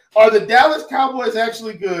saying? Are the Dallas Cowboys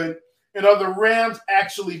actually good, and are the Rams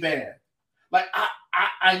actually bad? Like,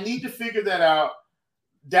 I need to figure that out.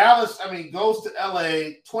 Dallas, goes to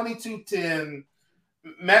L.A., 22-10.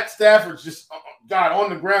 Matt Stafford's just, on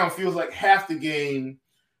the ground feels like half the game.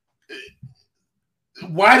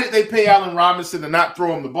 Why did they pay Allen Robinson to not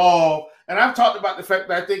throw him the ball? And I've talked about the fact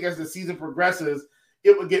that I think as the season progresses,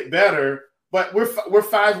 it would get better. But we're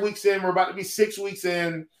 5 weeks in. We're about to be 6 weeks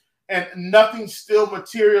in, and nothing's still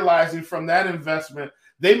materializing from that investment.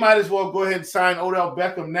 They might as well go ahead and sign Odell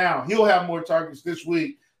Beckham now. He'll have more targets this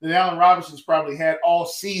week than Allen Robinson's probably had all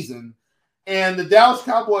season. And the Dallas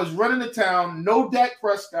Cowboys running to town, no Dak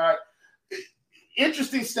Prescott.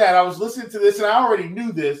 Interesting stat. I was listening to this, and I already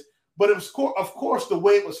knew this, but it was, of course, the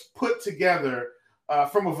way it was put together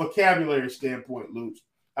from a vocabulary standpoint, Luch.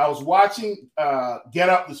 I was watching Get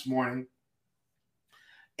Up this morning,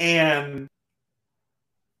 and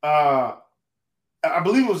I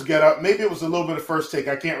believe it was Get Up. Maybe it was a little bit of First Take.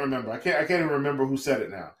 I can't remember. I can't even remember who said it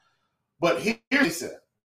now. But here he said,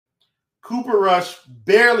 Cooper Rush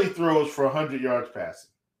barely throws for 100 yards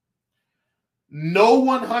passing. No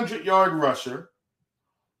 100-yard rusher,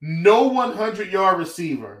 no 100-yard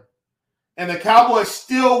receiver, and the Cowboys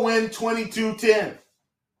still win 22-10.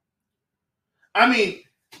 The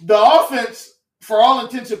offense, for all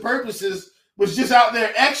intents and purposes, was just out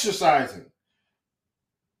there exercising.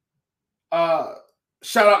 Shout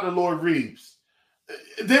out to Lord Reeves.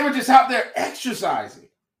 They were just out there exercising.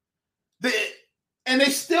 And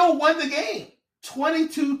they still won the game,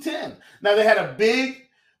 22-10. Now, they had a big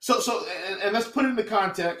 – so let's put it into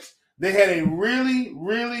context. They had a really,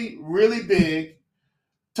 really, really big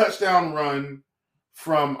touchdown run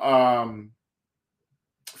from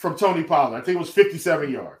Tony Pollard. I think it was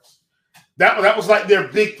 57 yards. That was like their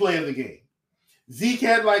big play of the game. Zeke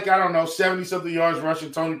had 70-something yards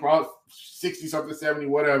rushing. Tony Pollard 60-something, 70,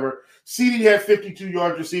 whatever. CeeDee had 52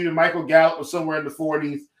 yards receiving. Michael Gallup was somewhere in the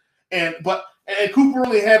 40s. And Cooper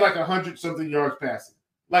only had 100-something yards passing.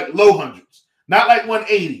 Low hundreds. Not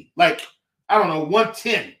 180.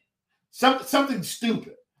 110. Something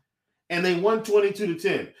stupid. And they won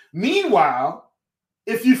 22-10. Meanwhile,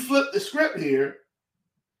 if you flip the script here,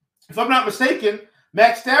 if I'm not mistaken,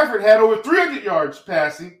 Matt Stafford had over 300 yards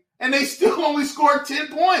passing, and they still only scored 10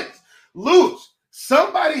 points. Lose.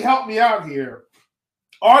 Somebody help me out here.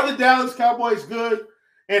 Are the Dallas Cowboys good,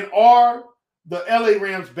 and are the LA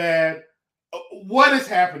Rams bad? What is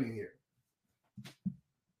happening here?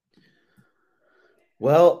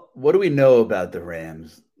 Well, what do we know about the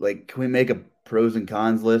Rams? Can we make a pros and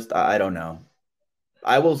cons list? I don't know.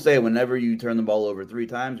 I will say whenever you turn the ball over 3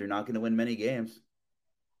 times, you're not going to win many games.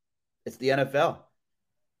 It's the NFL.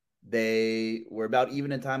 They were about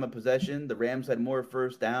even in time of possession. The Rams had more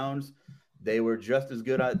first downs. They were just as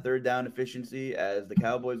good at third down efficiency as the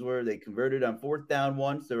Cowboys were. They converted on fourth down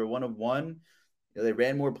once. They were 1 of 1. They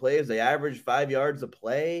ran more plays. They averaged 5 yards a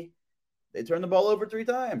play. They turned the ball over 3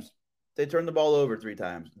 times.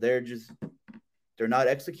 They're not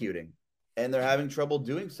executing, and they're having trouble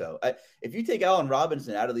doing so. If you take Allen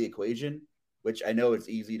Robinson out of the equation, which I know it's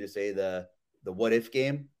easy to say the what-if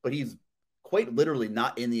game, but he's quite literally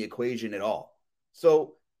not in the equation at all.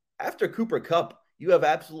 So after Cooper Kupp, you have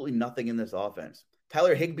absolutely nothing in this offense.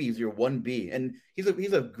 Tyler Higbee is your 1B, and he's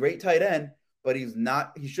a great tight end, but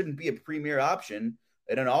he shouldn't be a premier option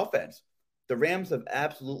in an offense. The Rams have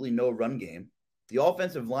absolutely no run game. The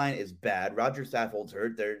offensive line is bad. Roger Saffold's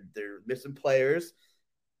hurt. They're missing players.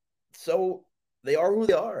 So they are who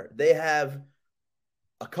they are. They have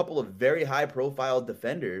a couple of very high-profile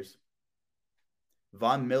defenders.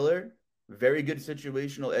 Von Miller, very good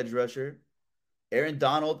situational edge rusher. Aaron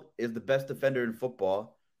Donald is the best defender in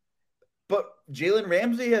football. But Jalen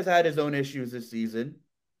Ramsey has had his own issues this season.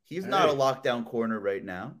 He's not a lockdown corner right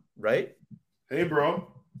now, right? Hey,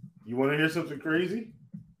 bro. You want to hear something crazy?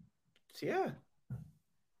 Yeah.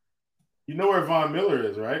 You know where Von Miller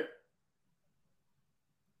is, right?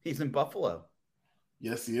 He's in Buffalo.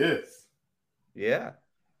 Yes, he is. Yeah.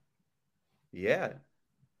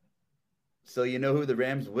 So you know who the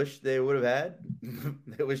Rams wish they would have had?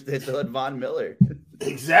 They wish they still had Von Miller.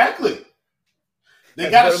 Exactly. They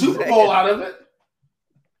got a Super Bowl out of it.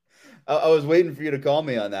 I was waiting for you to call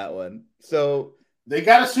me on that one. So they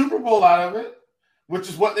got a Super Bowl out of it, which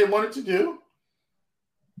is what they wanted to do.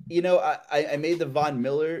 I made the Von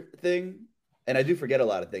Miller thing, and I do forget a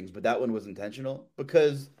lot of things, but that one was intentional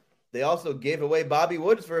because they also gave away Bobby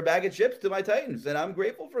Woods for a bag of chips to my Titans, and I'm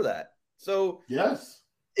grateful for that. So yes,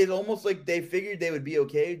 it's almost like they figured they would be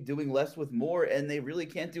okay doing less with more, and they really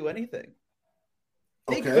can't do anything.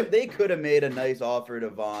 They could have made a nice offer to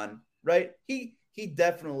Von, right? He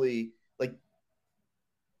definitely,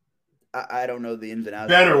 I don't know the ins and outs.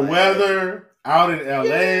 Better weather, out in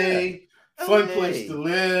L.A., fun place to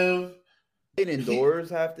live. Played indoors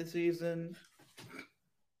half the season.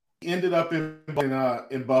 He ended up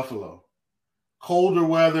in Buffalo. Colder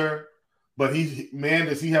weather, but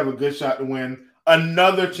does he have a good shot to win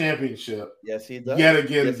another championship? Yes, he does. Yet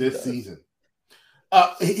again this season.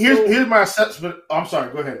 Here's my assessment. I'm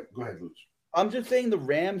sorry. Go ahead, Luch. I'm just saying the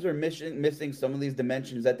Rams are missing some of these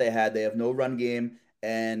dimensions that they had. They have no run game,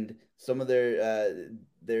 and some of their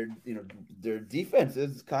defense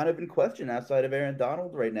is kind of in question outside of Aaron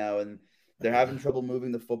Donald right now, and they're having trouble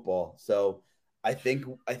moving the football. So I think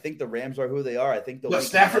the Rams are who they are. I think they'll.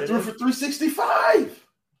 Stafford threw for 365.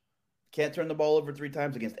 Can't turn the ball over 3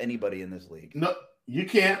 times against anybody in this league. No, you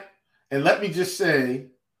can't. And let me just say,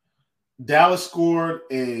 Dallas scored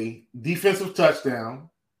a defensive touchdown,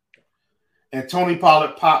 and Tony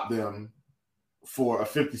Pollard popped them for a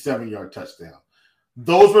 57-yard touchdown.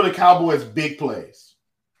 Those were the Cowboys' big plays.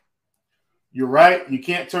 You're right. You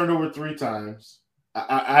can't turn over 3 times.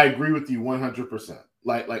 I agree with you 100%.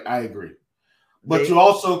 Like I agree. But you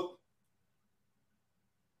also –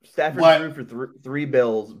 Stafford threw for 3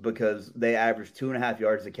 bills because they averaged 2.5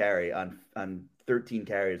 yards a carry on 13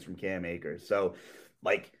 carries from Cam Akers. So,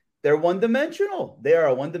 they're one-dimensional. They are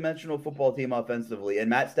a one-dimensional football team offensively, and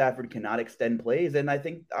Matt Stafford cannot extend plays, and I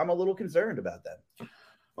think I'm a little concerned about that.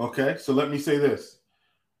 Okay, so let me say this.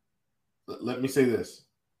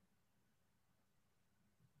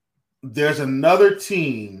 There's another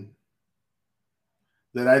team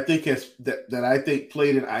that I think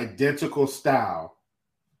played an identical style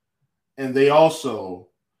and they also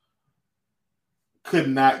could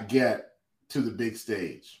not get to the big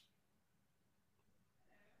stage.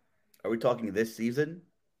 Are we talking this season?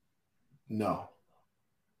 No.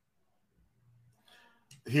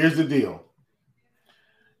 Here's the deal.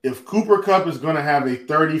 If Cooper Kupp is going to have a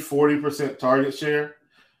 30-40% target share,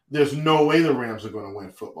 there's no way the Rams are going to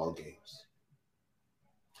win football games.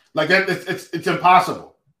 Like that, it's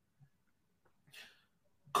impossible.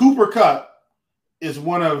 Cooper Kupp is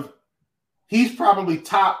he's probably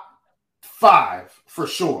top 5 for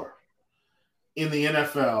sure in the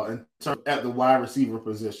NFL at the wide receiver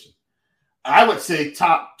position. I would say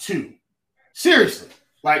top 2. Seriously.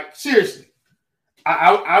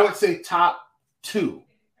 I would say top 2.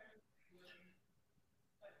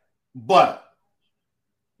 But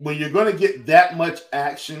when you're going to get that much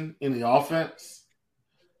action in the offense,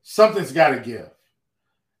 something's got to give.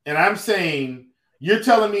 And I'm saying, you're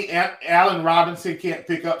telling me Allen Robinson can't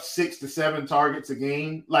pick up 6 to 7 targets a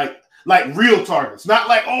game? Like real targets. Not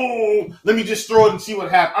like, oh, let me just throw it and see what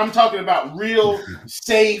happens. I'm talking about real,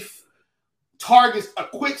 safe targets, a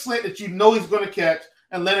quick slant that you know he's going to catch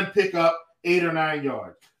and let him pick up 8 or 9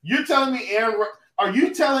 yards. You're telling me, are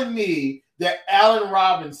you telling me that Allen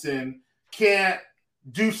Robinson can't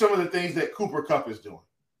do some of the things that Cooper Kupp is doing?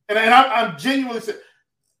 And I'm genuinely saying,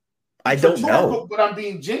 I don't know. But I'm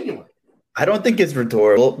being genuine. I don't think it's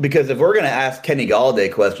rhetorical, because if we're going to ask Kenny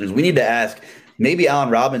Galladay questions, we need to ask, maybe Allen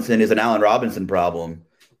Robinson is an Allen Robinson problem.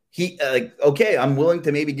 Okay, I'm willing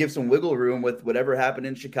to maybe give some wiggle room with whatever happened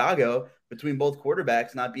in Chicago between both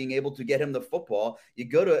quarterbacks not being able to get him the football. You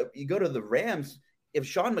go to the Rams. If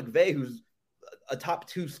Sean McVay, who's a top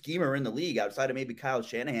 2 schemer in the league outside of maybe Kyle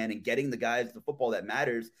Shanahan and getting the guys the football that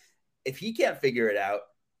matters, if he can't figure it out,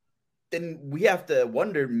 then we have to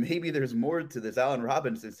wonder, maybe there's more to this Allen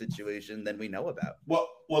Robinson situation than we know about. Well,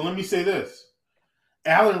 let me say this.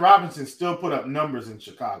 Allen Robinson still put up numbers in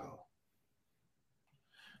Chicago.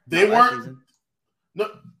 They weren't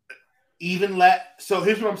so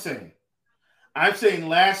here's what I'm saying. I'm saying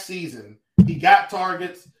last season he got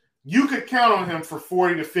targets. You could count on him for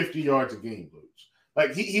 40 to 50 yards a game, Luch.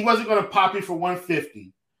 Like he wasn't going to pop you for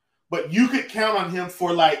 150, but you could count on him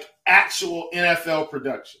for like actual NFL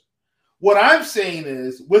production. What I'm saying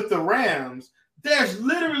is, with the Rams, there's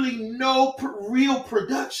literally no real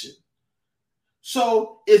production.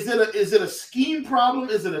 So is it a scheme problem?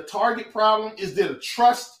 Is it a target problem? Is it a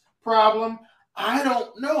trust problem? I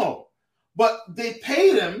don't know. But they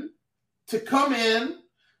paid him to come in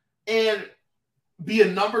and be a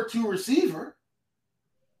number 2 receiver.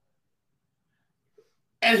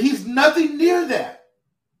 And he's nothing near that.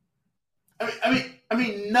 I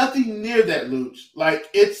mean, nothing near that, Luch. Like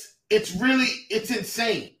it's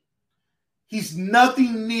insane. He's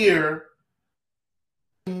nothing near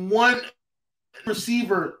 1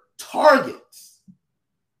 receiver targets.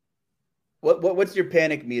 What's your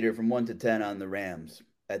panic meter from 1 to 10 on the Rams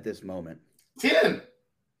at this moment? 10.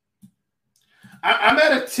 I'm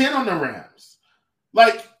at a 10 on the Rams.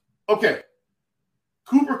 Like, okay,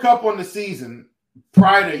 Cooper Kupp on the season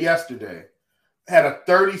prior to yesterday had a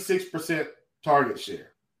 36% target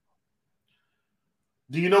share.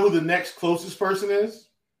 Do you know who the next closest person is?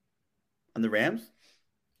 On the Rams?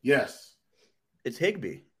 Yes. It's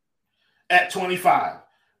Higbee. At 25.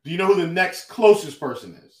 Do you know who the next closest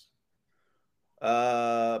person is?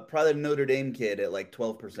 Probably the Notre Dame kid at like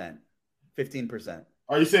 12%, 15%.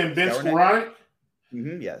 Are you saying Ben Skowronek?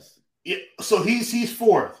 Mm-hmm, yes. Yeah, so he's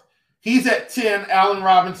 4th. He's at 10. Allen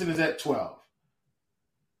Robinson is at 12.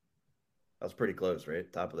 That was pretty close,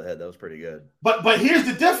 right? Top of the head. That was pretty good. But here's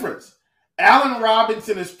the difference. Allen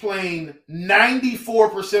Robinson is playing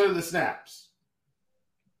 94% of the snaps.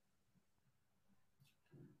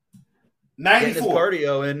 94. Getting his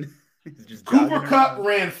cardio in. Cooper Kupp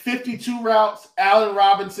ran 52 routes. Allen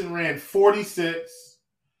Robinson ran 46.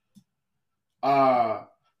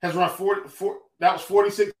 Has run 44. That was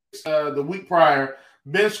 46 the week prior.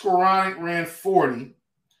 Ben Skowronek ran 40.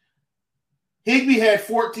 Higbee had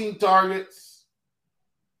 14 targets.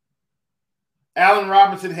 Allen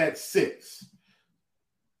Robinson had 6.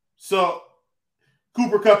 So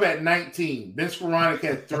Cooper Kupp had 19. Ben Skowronek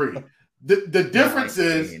had 3. The difference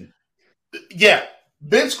 19. is,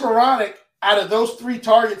 Ben Skowronek, out of those 3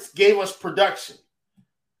 targets, gave us production.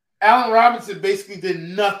 Allen Robinson basically did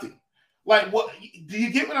nothing. Like, what? Do you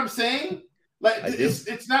get what I'm saying? Like,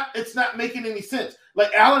 it's not making any sense.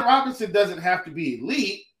 Like, Allen Robinson doesn't have to be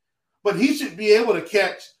elite, but he should be able to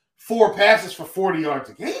catch 4 passes for 40 yards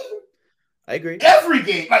a game. I agree. Every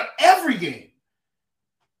game.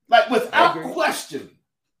 Like, without question.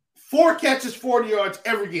 4 catches, 40 yards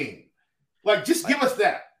every game. Like, just give us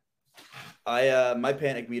that. My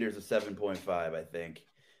panic meter is a 7.5, I think.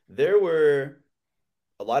 There were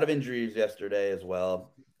a lot of injuries yesterday as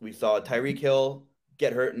well. We saw Tyreek Hill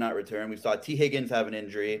get hurt and not return. We saw T. Higgins have an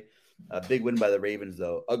injury. A big win by the Ravens,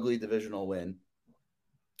 though. Ugly divisional win.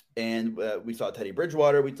 And we saw Teddy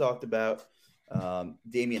Bridgewater we talked about.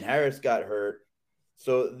 Damian Harris got hurt.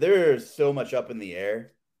 So there's so much up in the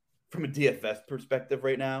air from a DFS perspective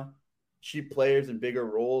right now. Cheap players in bigger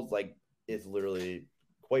roles, like, it's literally,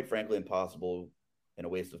 quite frankly, impossible and a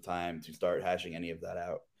waste of time to start hashing any of that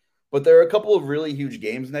out. But there are a couple of really huge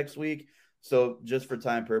games next week. So just for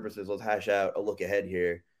time purposes, let's hash out a look ahead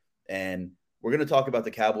here. And we're going to talk about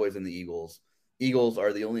the Cowboys and the Eagles. Eagles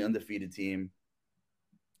are the only undefeated team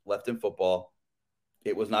left in football.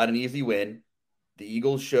 It was not an easy win. The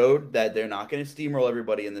Eagles showed that they're not going to steamroll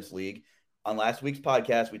everybody in this league. On last week's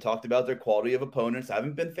podcast, we talked about their quality of opponents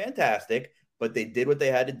haven't been fantastic, but they did what they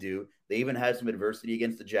had to do. They even had some adversity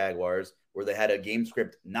against the Jaguars where they had a game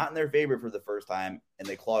script not in their favor for the first time, and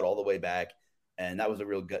they clawed all the way back, and that was a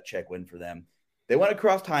real gut check win for them. They went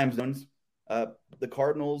across time zones. The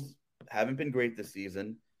Cardinals haven't been great this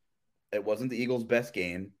season. It wasn't the Eagles' best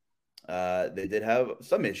game. They did have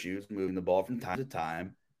some issues moving the ball from time to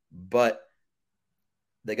time, but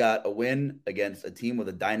they got a win against a team with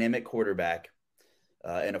a dynamic quarterback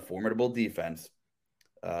and a formidable defense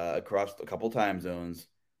across a couple time zones,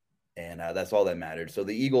 and that's all that mattered. So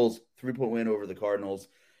the Eagles 3-point win over the Cardinals.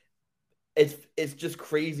 It's just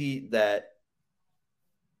crazy that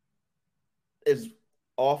as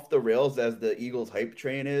off the rails as the Eagles hype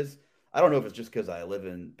train is. I don't know if it's just because I live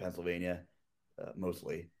in Pennsylvania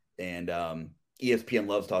mostly, and ESPN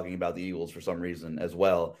loves talking about the Eagles for some reason as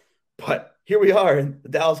well. But here we are, and the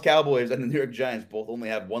Dallas Cowboys and the New York Giants both only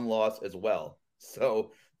have one loss as well.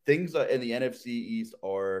 So things in the NFC East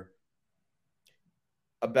are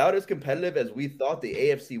about as competitive as we thought the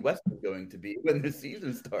AFC West was going to be when the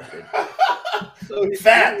season started. So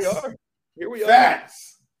Facts. Here we are.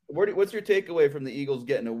 Facts. What's your takeaway from the Eagles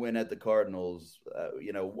getting a win at the Cardinals?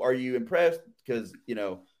 Are you impressed because,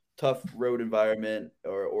 tough road environment,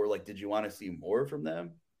 or like, did you want to see more from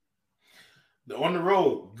them? On the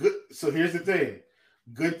road, good. So here's the thing: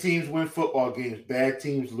 good teams win football games, bad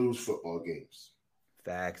teams lose football games.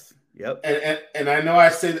 Facts. Yep. And I know I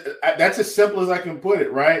said that's as simple as I can put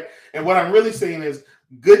it, right? And what I'm really saying is,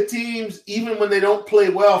 good teams, even when they don't play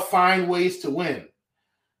well, find ways to win,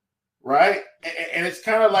 right? And it's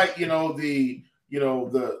kind of like the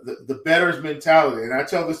better's mentality. And I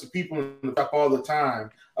tell this to people in the talk all the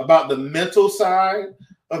time about the mental side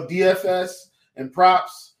of DFS and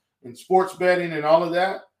props and sports betting and all of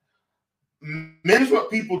that. Many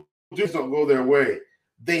what people just don't go their way.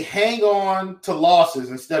 They hang on to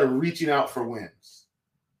losses instead of reaching out for wins.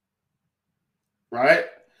 Right?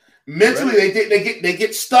 Mentally, right. They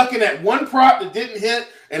get stuck in that one prop that didn't hit,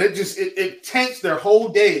 and it tanks their whole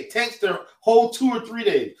day. It tanks their whole 2 or 3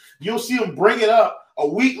 days. You'll see them bring it up a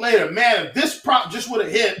week later. Man, if this prop just would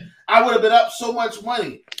have hit, I would have been up so much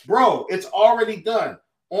money. Bro, it's already done.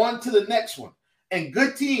 On to the next one. And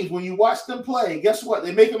good teams, when you watch them play, guess what?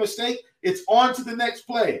 They make a mistake, it's on to the next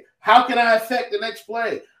play. How can I affect the next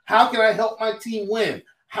play? How can I help my team win?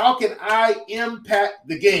 How can I impact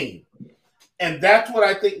the game? And that's what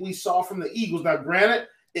I think we saw from the Eagles. Now, granted,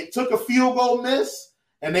 it took a field goal miss,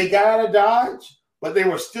 and they got out of Dodge, but they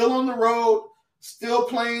were still on the road, still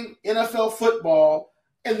playing NFL football.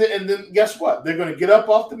 And then guess what? They're going to get up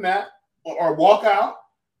off the mat or walk out,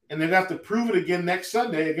 and they're going to have to prove it again next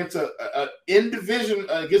Sunday against a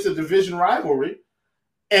division rivalry.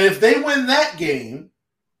 And if they win that game,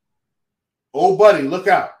 oh, buddy, look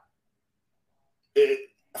out.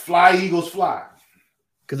 Fly, Eagles, fly.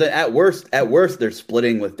 Because at worst, they're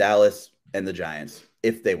splitting with Dallas and the Giants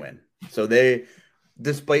if they win. So they,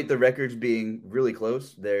 despite the records being really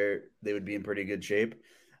close, they would be in pretty good shape.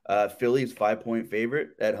 Philly's 5-point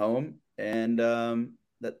favorite at home, and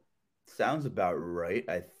that sounds about right,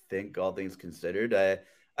 I think, all things considered. I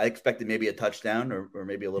expected maybe a touchdown or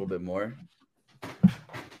maybe a little bit more.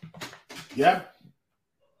 Yeah.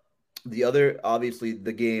 The other, obviously,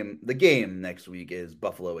 the game next week is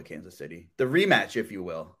Buffalo at Kansas City. The rematch, if you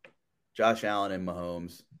will. Josh Allen and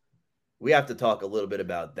Mahomes. We have to talk a little bit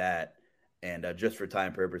about that. And just for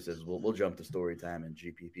time purposes, we'll jump to story time and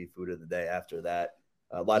GPP food of the day after that.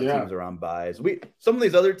 A lot of teams are on buys. Some of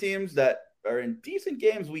these other teams that are in decent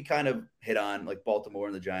games, we kind of hit on, like Baltimore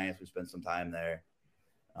and the Giants. We spent some time there.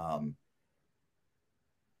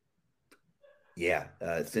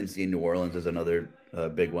 Cincy and New Orleans is another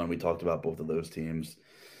big one. We talked about both of those teams.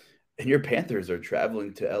 And your Panthers are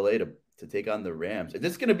traveling to LA to take on the Rams. Is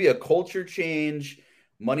this going to be a culture change,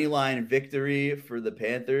 money line victory for the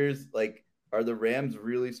Panthers? Like, Are the Rams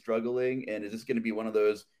really struggling? And is this going to be one of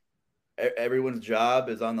those everyone's job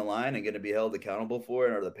is on the line and going to be held accountable for?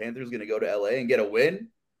 And are the Panthers going to go to LA and get a win?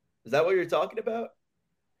 Is that what you're talking about?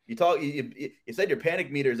 You said your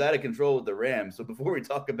panic meter is out of control with the Rams. So before we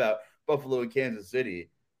talk about Buffalo and Kansas City,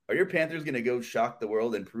 are your Panthers going to go shock the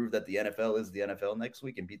world and prove that the NFL is the NFL next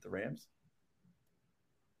week and beat the Rams?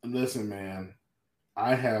 Listen, man,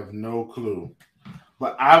 I have no clue.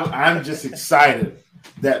 But I'm just excited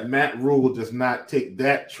that Matt Rule does not take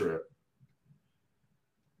that trip.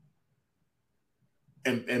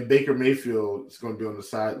 And Baker Mayfield is going to be on the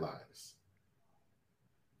sidelines.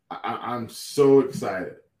 I'm so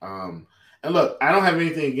excited. And look, I don't have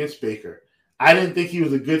anything against Baker. I didn't think he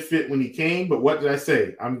was a good fit when he came, but what did I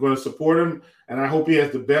say? I'm going to support him, and I hope he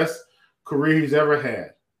has the best career he's ever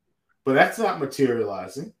had. But that's not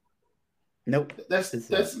materializing. Nope.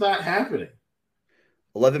 That's not happening.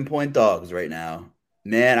 11-point dogs right now.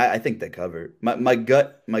 Man, I think they cover. My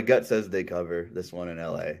gut says they cover this one in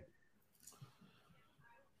LA.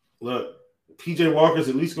 Look, PJ Walker's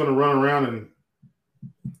at least going to run around and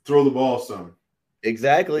throw the ball some.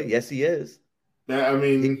 Exactly. Yes, he is.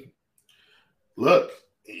 Look,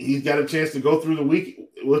 he's got a chance to go through the week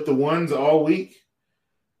with the ones all week.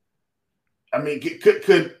 I mean, could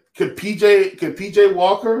PJ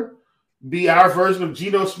Walker be our version of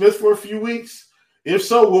Geno Smith for a few weeks? If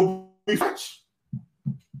so, we'll be fresh.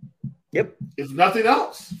 Yep. If nothing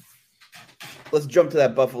else. Let's jump to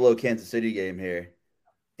that Buffalo Kansas City game here.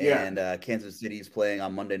 Yeah. And Kansas City's playing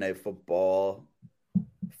on Monday Night Football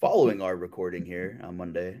following our recording here on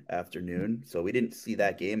Monday afternoon. So we didn't see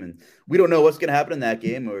that game, and we don't know what's going to happen in that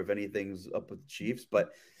game or if anything's up with the Chiefs.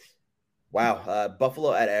 But, wow,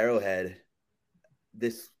 Buffalo at Arrowhead,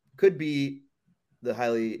 this could be the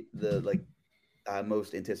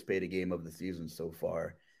most anticipated game of the season so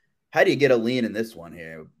far. How do you get a lean in this one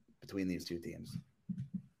here between these two teams?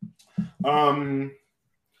 I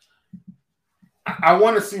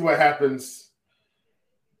want to see what happens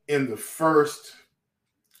in the first,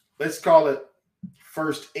 let's call it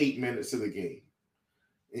first 8 minutes of the game.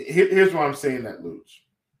 Here's why I'm saying that, Luch.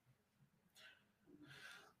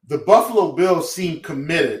 The Buffalo Bills seem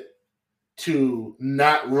committed to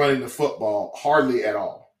not running the football hardly at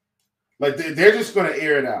all. Like they're just going to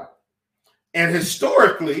air it out. And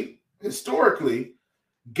historically,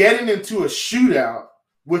 getting into a shootout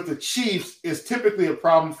with the Chiefs is typically a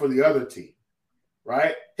problem for the other team,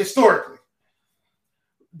 right? Historically.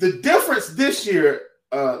 The difference this year,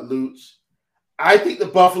 Luch, I think the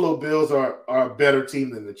Buffalo Bills are a better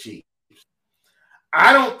team than the Chiefs.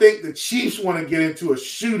 I don't think the Chiefs want to get into a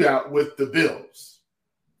shootout with the Bills.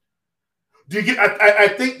 Do you get? I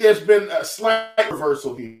think there's been a slight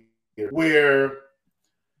reversal here where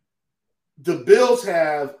the Bills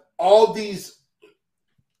have all these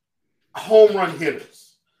home run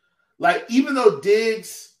hitters. Like, even though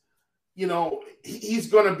Diggs, he's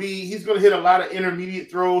going to hit a lot of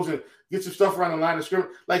intermediate throws and get some stuff around the line of scrimmage.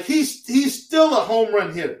 Like, he's still a home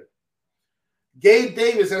run hitter. Gabe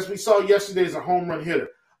Davis, as we saw yesterday, is a home run hitter.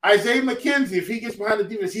 Isaiah McKenzie, if he gets behind the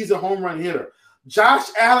defense, he's a home run hitter. Josh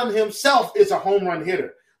Allen himself is a home run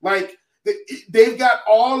hitter. Like, they've got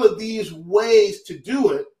all of these ways to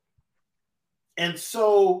do it. And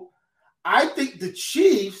so I think the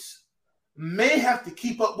Chiefs may have to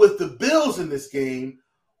keep up with the Bills in this game,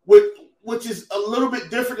 which is a little bit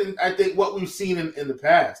different than, I think, what we've seen in the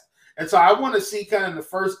past. And so I want to see kind of in the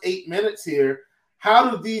first 8 minutes here, how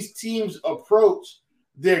do these teams approach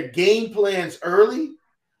their game plans early?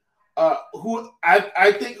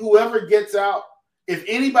 I think whoever gets out, if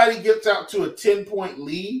anybody gets out to a 10-point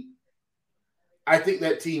lead, I think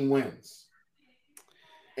that team wins.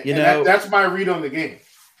 That's my read on the game.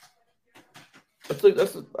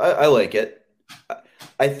 I like it.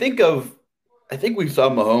 I think we saw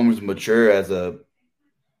Mahomes mature as a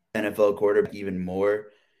NFL quarterback even more.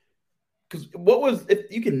 Because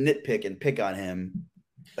if you can nitpick and pick on him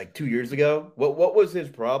like 2 years ago, what was his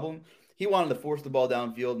problem? He wanted to force the ball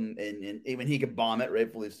downfield and even he could bomb it,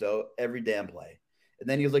 rightfully so, every damn play. And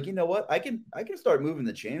then he was like, you know what? I can start moving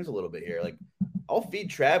the chains a little bit here. Like, I'll feed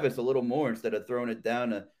Travis a little more instead of throwing it down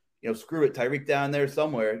to, screw it, Tyreek down there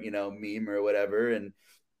somewhere, meme or whatever. And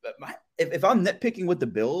if I'm nitpicking with the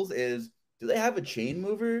Bills do they have a chain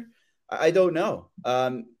mover? I don't know.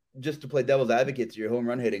 Just to play devil's advocate to your home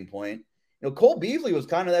run hitting point, Cole Beasley was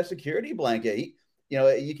kind of that security blanket.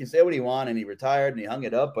 You can say what he wanted, and he retired and he hung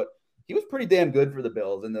it up, but he was pretty damn good for the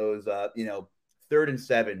Bills in those, 3rd and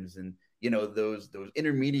 7s and, those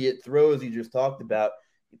intermediate throws you just talked about.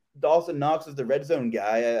 Dawson Knox is the red zone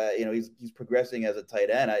guy. He's progressing as a tight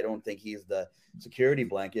end. I don't think he's the security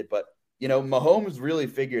blanket, but Mahomes really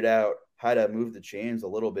figured out how to move the chains a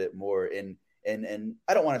little bit more, and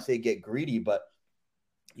I don't want to say get greedy, but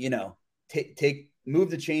move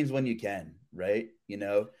the chains when you can, right?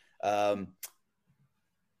 I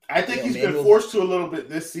think he's been forced to a little bit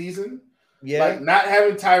this season. Yeah, like not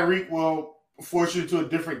having Tyreek will force you to a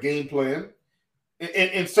different game plan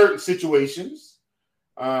in certain situations.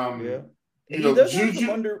 There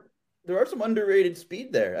are some underrated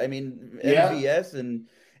speed there. I mean, MVS and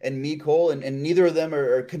Mecole, and neither of them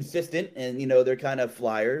are consistent, and they're kind of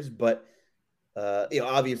flyers. But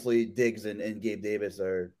obviously Diggs and Gabe Davis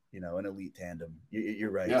are an elite tandem. You're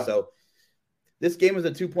right. Yeah. So this game is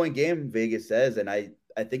a 2-point game, Vegas says, and I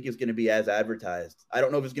think it's going to be as advertised. I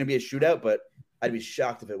don't know if it's going to be a shootout, but I'd be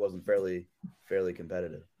shocked if it wasn't fairly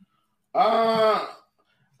competitive.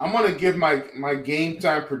 I'm going to give my game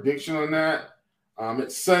time prediction on that.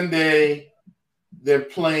 It's Sunday. They're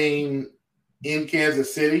playing in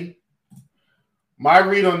Kansas City. My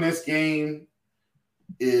read on this game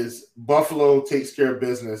is Buffalo takes care of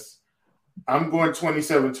business. I'm going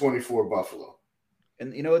 27-24 Buffalo.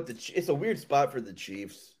 And you know what? It's a weird spot for the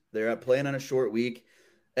Chiefs. They're playing on a short week.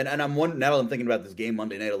 And I'm wondering, now I'm thinking about this game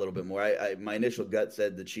Monday night a little bit more. My initial gut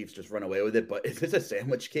said the Chiefs just run away with it, but is this a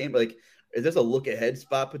sandwich game? Like, is this a look ahead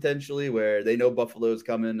spot potentially where they know Buffalo's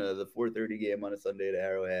coming, the 4:30 game on a Sunday at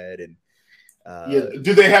Arrowhead? And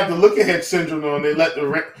do they have the look ahead syndrome and they let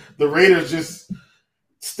the Raiders just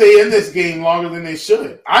stay in this game longer than they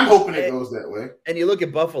should? I'm hoping it goes that way. And you look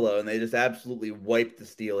at Buffalo and they just absolutely wiped the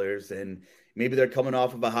Steelers, and maybe they're coming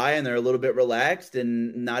off of a high and they're a little bit relaxed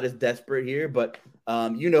and not as desperate here, but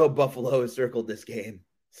Buffalo has circled this game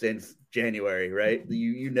since January, right?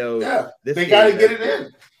 They got to get it in.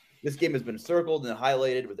 This game has been circled and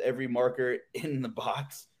highlighted with every marker in the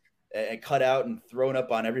box and cut out and thrown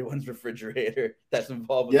up on everyone's refrigerator that's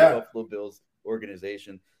involved with the Buffalo Bills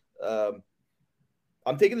organization. I'm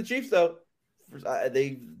taking the Chiefs, though. We're on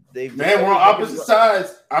opposite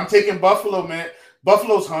sides. I'm taking Buffalo, man.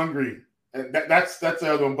 Buffalo's hungry. And that's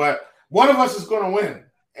the other one. But one of us is going to win.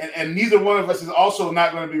 And neither one of us is also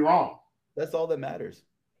not going to be wrong. That's all that matters.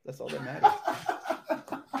 Before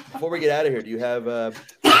we get out of here, do you have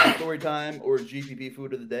story time or GPP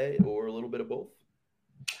food of the day or a little bit of both?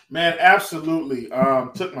 Man, absolutely.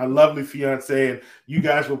 Took my lovely fiance, and you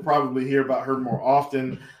guys will probably hear about her more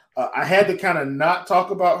often. I had to kind of not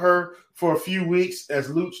talk about her for a few weeks. As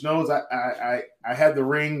Luch knows, I had the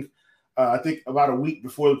ring I think about a week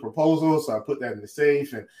before the proposal, so I put that in the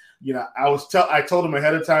safe. And I told him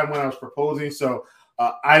ahead of time when I was proposing, so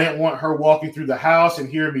I didn't want her walking through the house and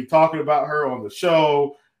hearing me talking about her on the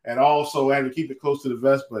show, and also I had to keep it close to the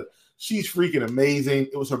vest. But she's freaking amazing.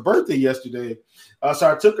 It was her birthday yesterday,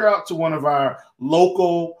 so I took her out to one of our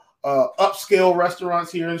local upscale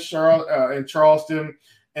restaurants here in Charleston,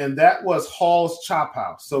 and that was Hall's Chop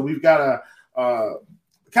House. So we've got a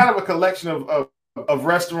kind of a collection of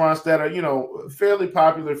restaurants that are, fairly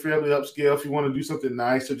popular, fairly upscale if you want to do something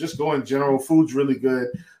nice, or just go in general. Food's really good.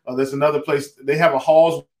 There's another place. They have a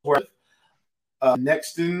Hall's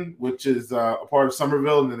Nexton, which is a part of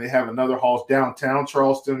Somerville, and then they have another Hall's downtown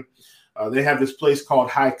Charleston. They have this place called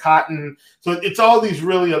High Cotton. So it's all these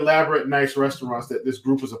really elaborate, nice restaurants that this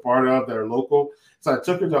group is a part of that are local. So I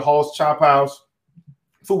took her to Hall's Chop House.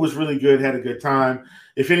 Food was really good, had a good time.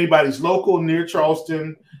 If anybody's local near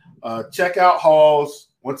Charleston, check out Hall's.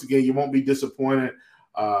 Once again, you won't be disappointed.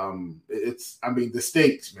 The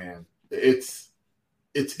steaks, man, it's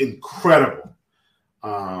incredible.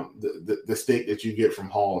 The steak that you get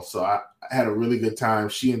from Hall. So I had a really good time.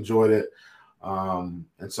 She enjoyed it. And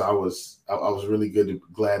so I was really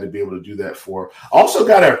glad to be able to do that for her. Also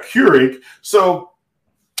got our Keurig. So,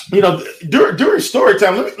 during story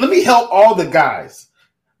time, let me help all the guys.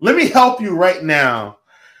 Let me help you right now.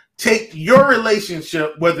 Take your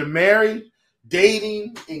relationship, whether married,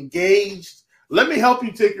 dating, engaged. Let me help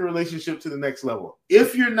you take your relationship to the next level.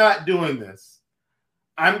 If you're not doing this,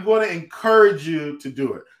 I'm going to encourage you to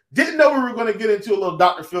do it. Didn't know we were going to get into a little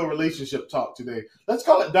Dr. Phil relationship talk today. Let's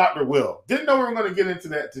call it Dr. Will. Didn't know we were going to get into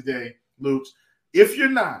that today, Luch. If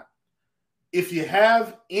you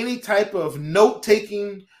have any type of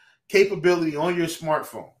note-taking capability on your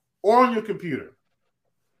smartphone or on your computer,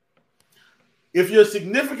 if your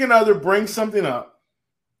significant other brings something up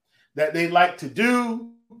that they like to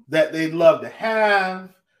do, that they'd love to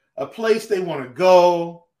have, a place they want to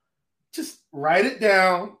go, just write it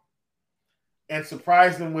down and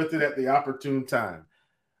surprise them with it at the opportune time.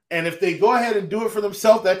 And if they go ahead and do it for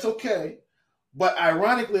themselves, that's okay. But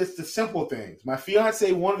ironically, it's the simple things. My fiance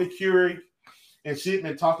wanted a Keurig, and she'd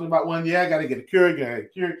been talking about one. Yeah, I got to get a Keurig.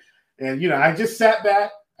 And, I just sat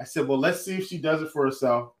back. I said, well, let's see if she does it for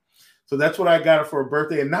herself. So that's what I got her for her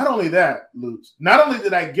birthday. And not only that, Luch, not only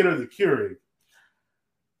did I get her the Keurig,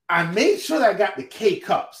 I made sure that I got the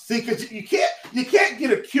K-Cups. See, because you can't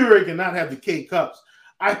get a Keurig and not have the K-Cups.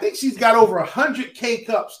 I think she's got over 100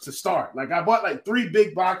 K-Cups to start. Like, I bought like 3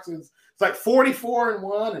 big boxes. It's like 44 in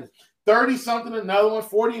one and 30-something another one,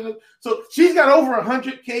 40 in so she's got over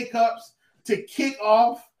 100 K-Cups to kick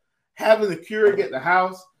off having the Keurig at the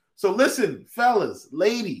house. So listen, fellas,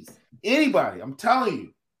 ladies, anybody, I'm telling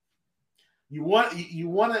you, you want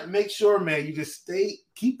to make sure, man, you just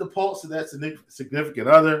keep the pulse of that significant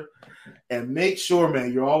other, and make sure,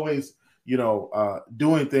 man, you're always,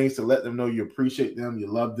 doing things to let them know you appreciate them, you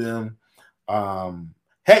love them.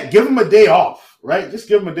 Heck, give them a day off, right? Just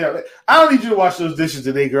give them a day off. I don't need you to wash those dishes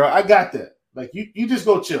today, girl. I got that. Like, you just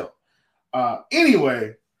go chill.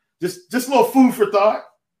 Anyway, just a little food for thought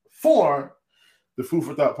for the Food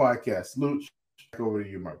for Thought podcast. Luch, back over to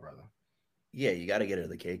you, my brother. Yeah, you got to get her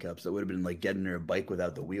the K-Cups. That would have been like getting her a bike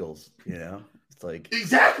without the wheels, It's like,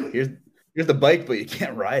 exactly. Here's the bike, but you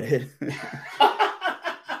can't ride it.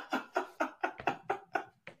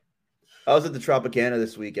 I was at the Tropicana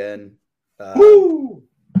this weekend. Woo!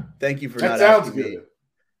 Thank you for that not sounds asking good. me.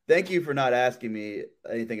 Thank you for not asking me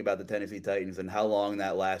anything about the Tennessee Titans and how long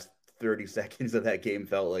that last 30 seconds of that game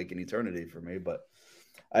felt like an eternity for me. But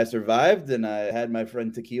I survived, and I had my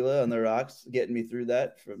friend Tequila on the rocks getting me through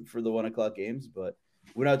that for the 1:00 games. But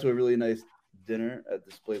went out to a really nice dinner at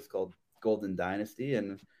this place called Golden Dynasty.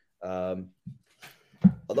 And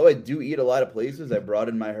although I do eat a lot of places, I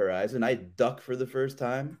broadened my horizon. I duck for the first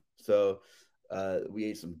time. So we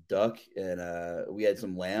ate some duck, and we had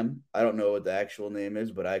some lamb. I don't know what the actual name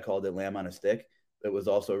is, but I called it lamb on a stick. It was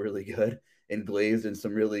also really good and glazed in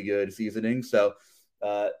some really good seasoning. So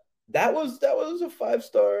that was a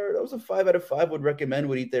 5-star. That was a 5 out of 5. Would recommend.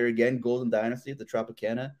 Would eat there again. Golden Dynasty at the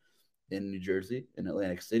Tropicana in New Jersey, in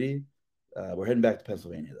Atlantic City. We're heading back to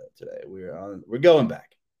Pennsylvania though today. We're going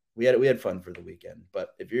back. We had fun for the weekend. But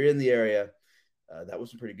if you're in the area, that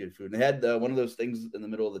was some pretty good food. And they had one of those things in the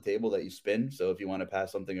middle of the table that you spin. So if you want to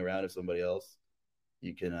pass something around to somebody else,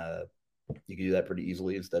 you can do that pretty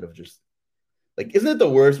easily instead of just like, isn't it the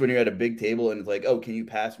worst when you're at a big table and it's like, oh, can you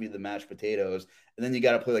pass me the mashed potatoes? And then you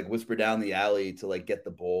got to play like Whisper Down the Alley to like get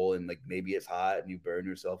the bowl, and like maybe it's hot and you burn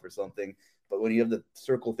yourself or something. But when you have the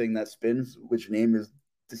circle thing that spins, which name is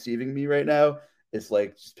deceiving me right now, it's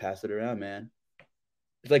like, just pass it around, man.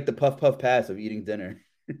 It's like the puff puff pass of eating dinner.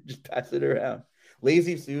 Just pass it around.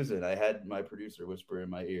 Lazy Susan. I had my producer whisper in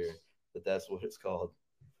my ear that that's what it's called.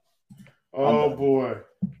 Oh boy.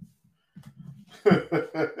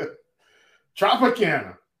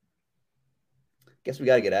 Tropicana. Guess we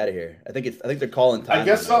got to get out of here. I think they're calling time. I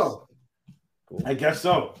guess so. Cool. I guess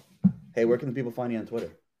so. Hey, where can the people find you on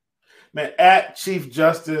Twitter? Man, at Chief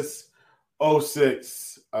Justice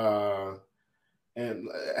 06. And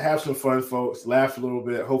have some fun, folks. Laugh a little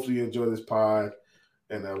bit. Hopefully you enjoy this pod.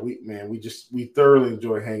 And we thoroughly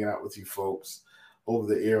enjoy hanging out with you folks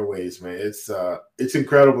over the airways, man. It's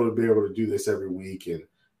incredible to be able to do this every week, and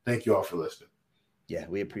thank you all for listening. Yeah,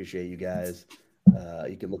 we appreciate you guys.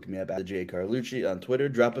 You can look me up at Jay Carlucci on Twitter.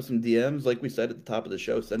 Drop us some DMs, like we said at the top of the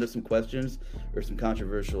show. Send us some questions or some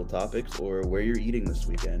controversial topics, or where you're eating this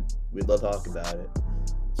weekend. We'd love to talk about it.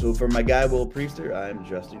 So for my guy, Will Priester, I'm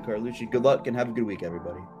Justin Carlucci. Good luck and have a good week,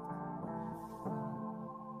 everybody.